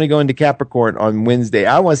that it's going to go into Capricorn on Wednesday.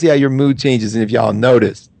 I want to see how your mood changes and if y'all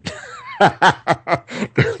notice.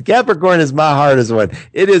 Capricorn is my hardest one.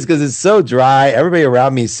 It is, because it's so dry. Everybody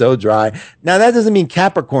around me is so dry. Now, that doesn't mean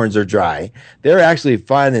Capricorns are dry. They're actually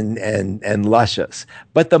fun and luscious.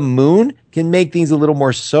 But the moon can make things a little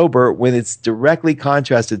more sober when it's directly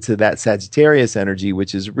contrasted to that Sagittarius energy,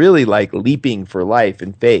 which is really like leaping for life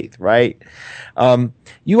and faith, right?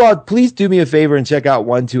 You all, please do me a favor and check out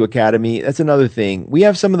 1-2 Academy. That's another thing. We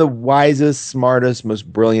have some of the wisest, smartest,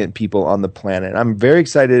 most brilliant people on the planet. I'm very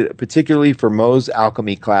excited, particularly for Mo's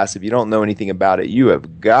alchemy class. If you don't know anything about it, you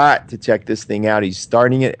have got to check this thing out. He's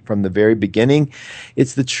starting it from the very beginning.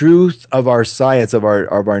 It's the truth of our science, of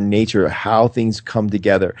our nature, how things come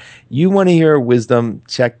together. You want to hear wisdom,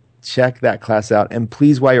 check that class out. And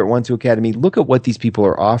please, while you're at 1-2 Academy, look at what these people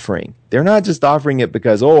are offering. They're not just offering it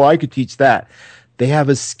because, I could teach that. They have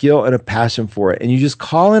a skill and a passion for it. And you just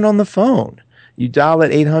call in on the phone. You dial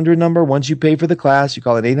that 800 number. Once you pay for the class, you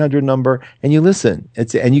call an 800 number and you listen.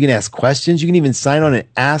 And you can ask questions. You can even sign on and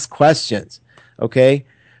ask questions. Okay?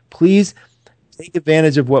 Please take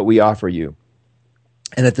advantage of what we offer you.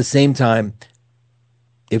 And at the same time,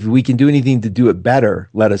 if we can do anything to do it better,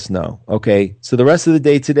 let us know. Okay. So the rest of the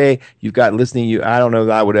day today, you've got listening. I don't know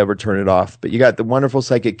that I would ever turn it off, but you got the wonderful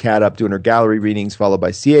Psychic Cat up doing her gallery readings, followed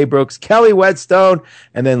by C.A. Brooks, Kelly Whetstone,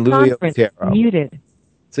 and then Louis Otero. Muted.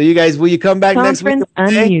 So you guys, will you come back next week?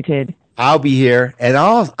 Unmuted. I'll be here, and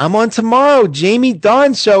I'm on tomorrow. Jamie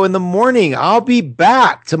Dawn show in the morning. I'll be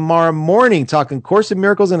back tomorrow morning talking Course in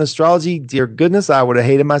Miracles and astrology. Dear goodness, I would have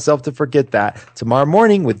hated myself to forget that. Tomorrow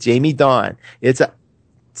morning with Jamie Dawn.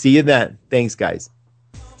 See you then. Thanks, guys.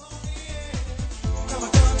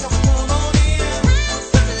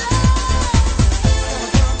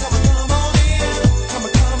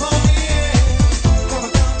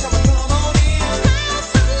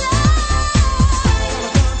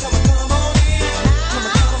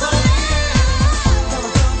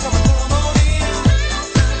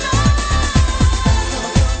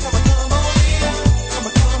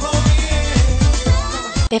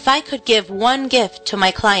 If I could give one gift to my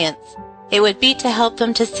clients, it would be to help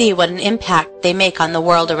them to see what an impact they make on the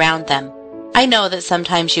world around them. I know that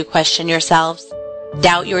sometimes you question yourselves,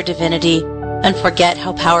 doubt your divinity, and forget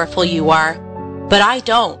how powerful you are, but I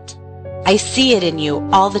don't. I see it in you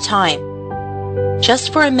all the time.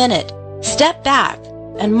 Just for a minute, step back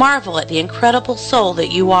and marvel at the incredible soul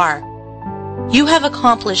that you are. You have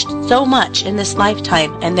accomplished so much in this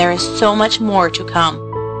lifetime, and there is so much more to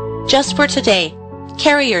come. Just for today,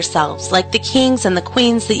 carry yourselves like the kings and the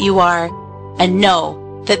queens that you are, and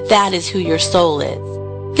know that that is who your soul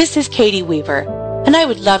is. This is Katie Weaver, and I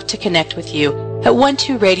would love to connect with you at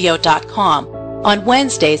 12radio.com on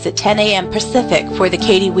Wednesdays at 10 a.m. Pacific for the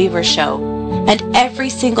Katie Weaver Show, and every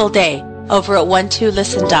single day over at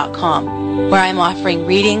 12listen.com, where I'm offering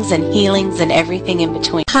readings and healings and everything in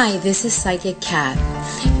between. Hi, this is Psychic Cat.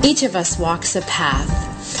 Each of us walks a path,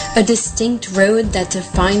 a distinct road that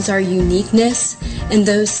defines our uniqueness, and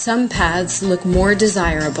though some paths look more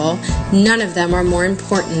desirable, none of them are more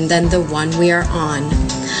important than the one we are on.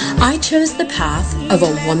 I chose the path of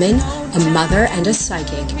a woman, a mother, and a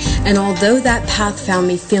psychic, and although that path found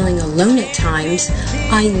me feeling alone at times,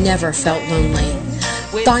 I never felt lonely.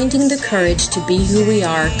 Finding the courage to be who we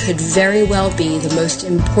are could very well be the most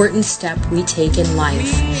important step we take in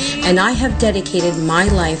life, and I have dedicated my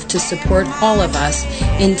life to support all of us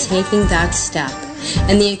in taking that step.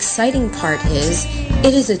 And the exciting part is,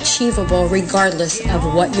 it is achievable regardless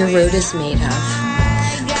of what your road is made of.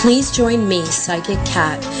 Please join me, Psychic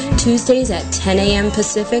Cat, Tuesdays at 10 a.m.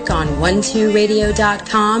 Pacific on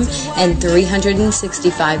 12radio.com and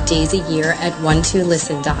 365 days a year at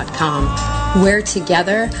 12listen.com, where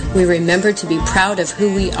together we remember to be proud of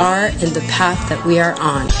who we are and the path that we are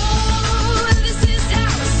on.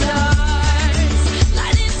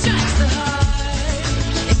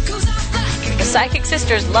 The Psychic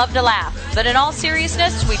Sisters love to laugh, but in all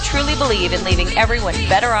seriousness, we truly believe in leaving everyone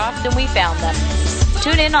better off than we found them.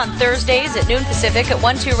 Tune in on Thursdays at noon Pacific at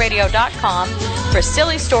 12radio.com for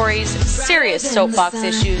silly stories, serious soapbox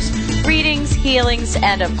issues, readings, healings,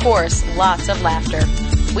 and of course, lots of laughter.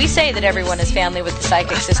 We say that everyone is family with the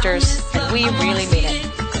Psychic Sisters, and we really mean it.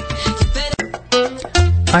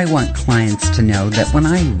 I want clients to know that when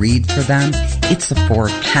I read for them, it's a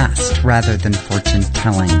forecast rather than fortune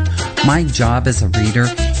telling. My job as a reader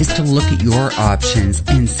is to look at your options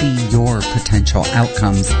and see your potential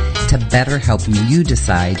outcomes to better help you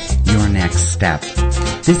decide your next step.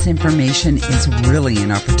 This information is really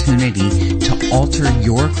an opportunity to alter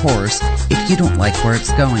your course if you don't like where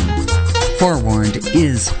it's going. Forewarned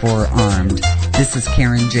is forearmed. This is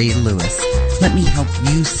Karen J. Lewis. Let me help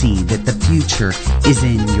you see that the future is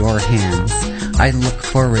in your hands. I look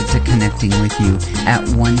forward to connecting with you at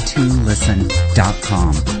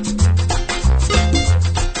 12listen.com.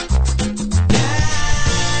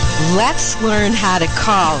 Let's learn how to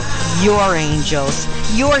call your angels,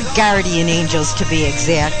 your guardian angels to be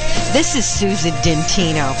exact. This is Susan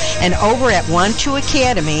Dentino, and over at 12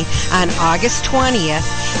 Academy on August 20th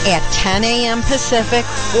at 10 a.m. Pacific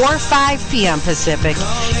or 5 p.m. Pacific,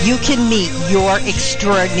 you can meet your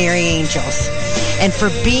extraordinary angels. And for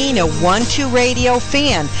being a 12 Radio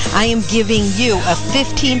fan, I am giving you a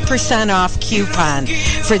 15% off coupon.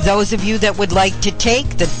 For those of you that would like to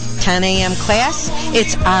take the 10 a.m. class,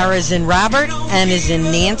 it's R as in Robert, N as in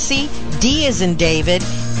Nancy, D as in David,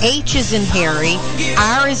 H as in Harry,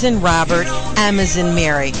 R as in Robert, M as in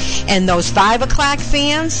Mary. And those 5 o'clock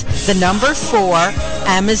fans, the number 4,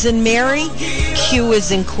 M as in Mary, Q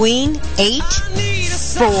as in Queen, 8,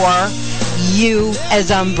 4, you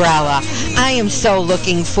as umbrella. I am so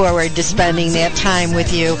looking forward to spending that time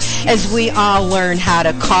with you as we all learn how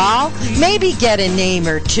to call, maybe get a name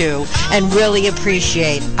or two, and really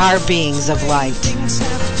appreciate our beings of light.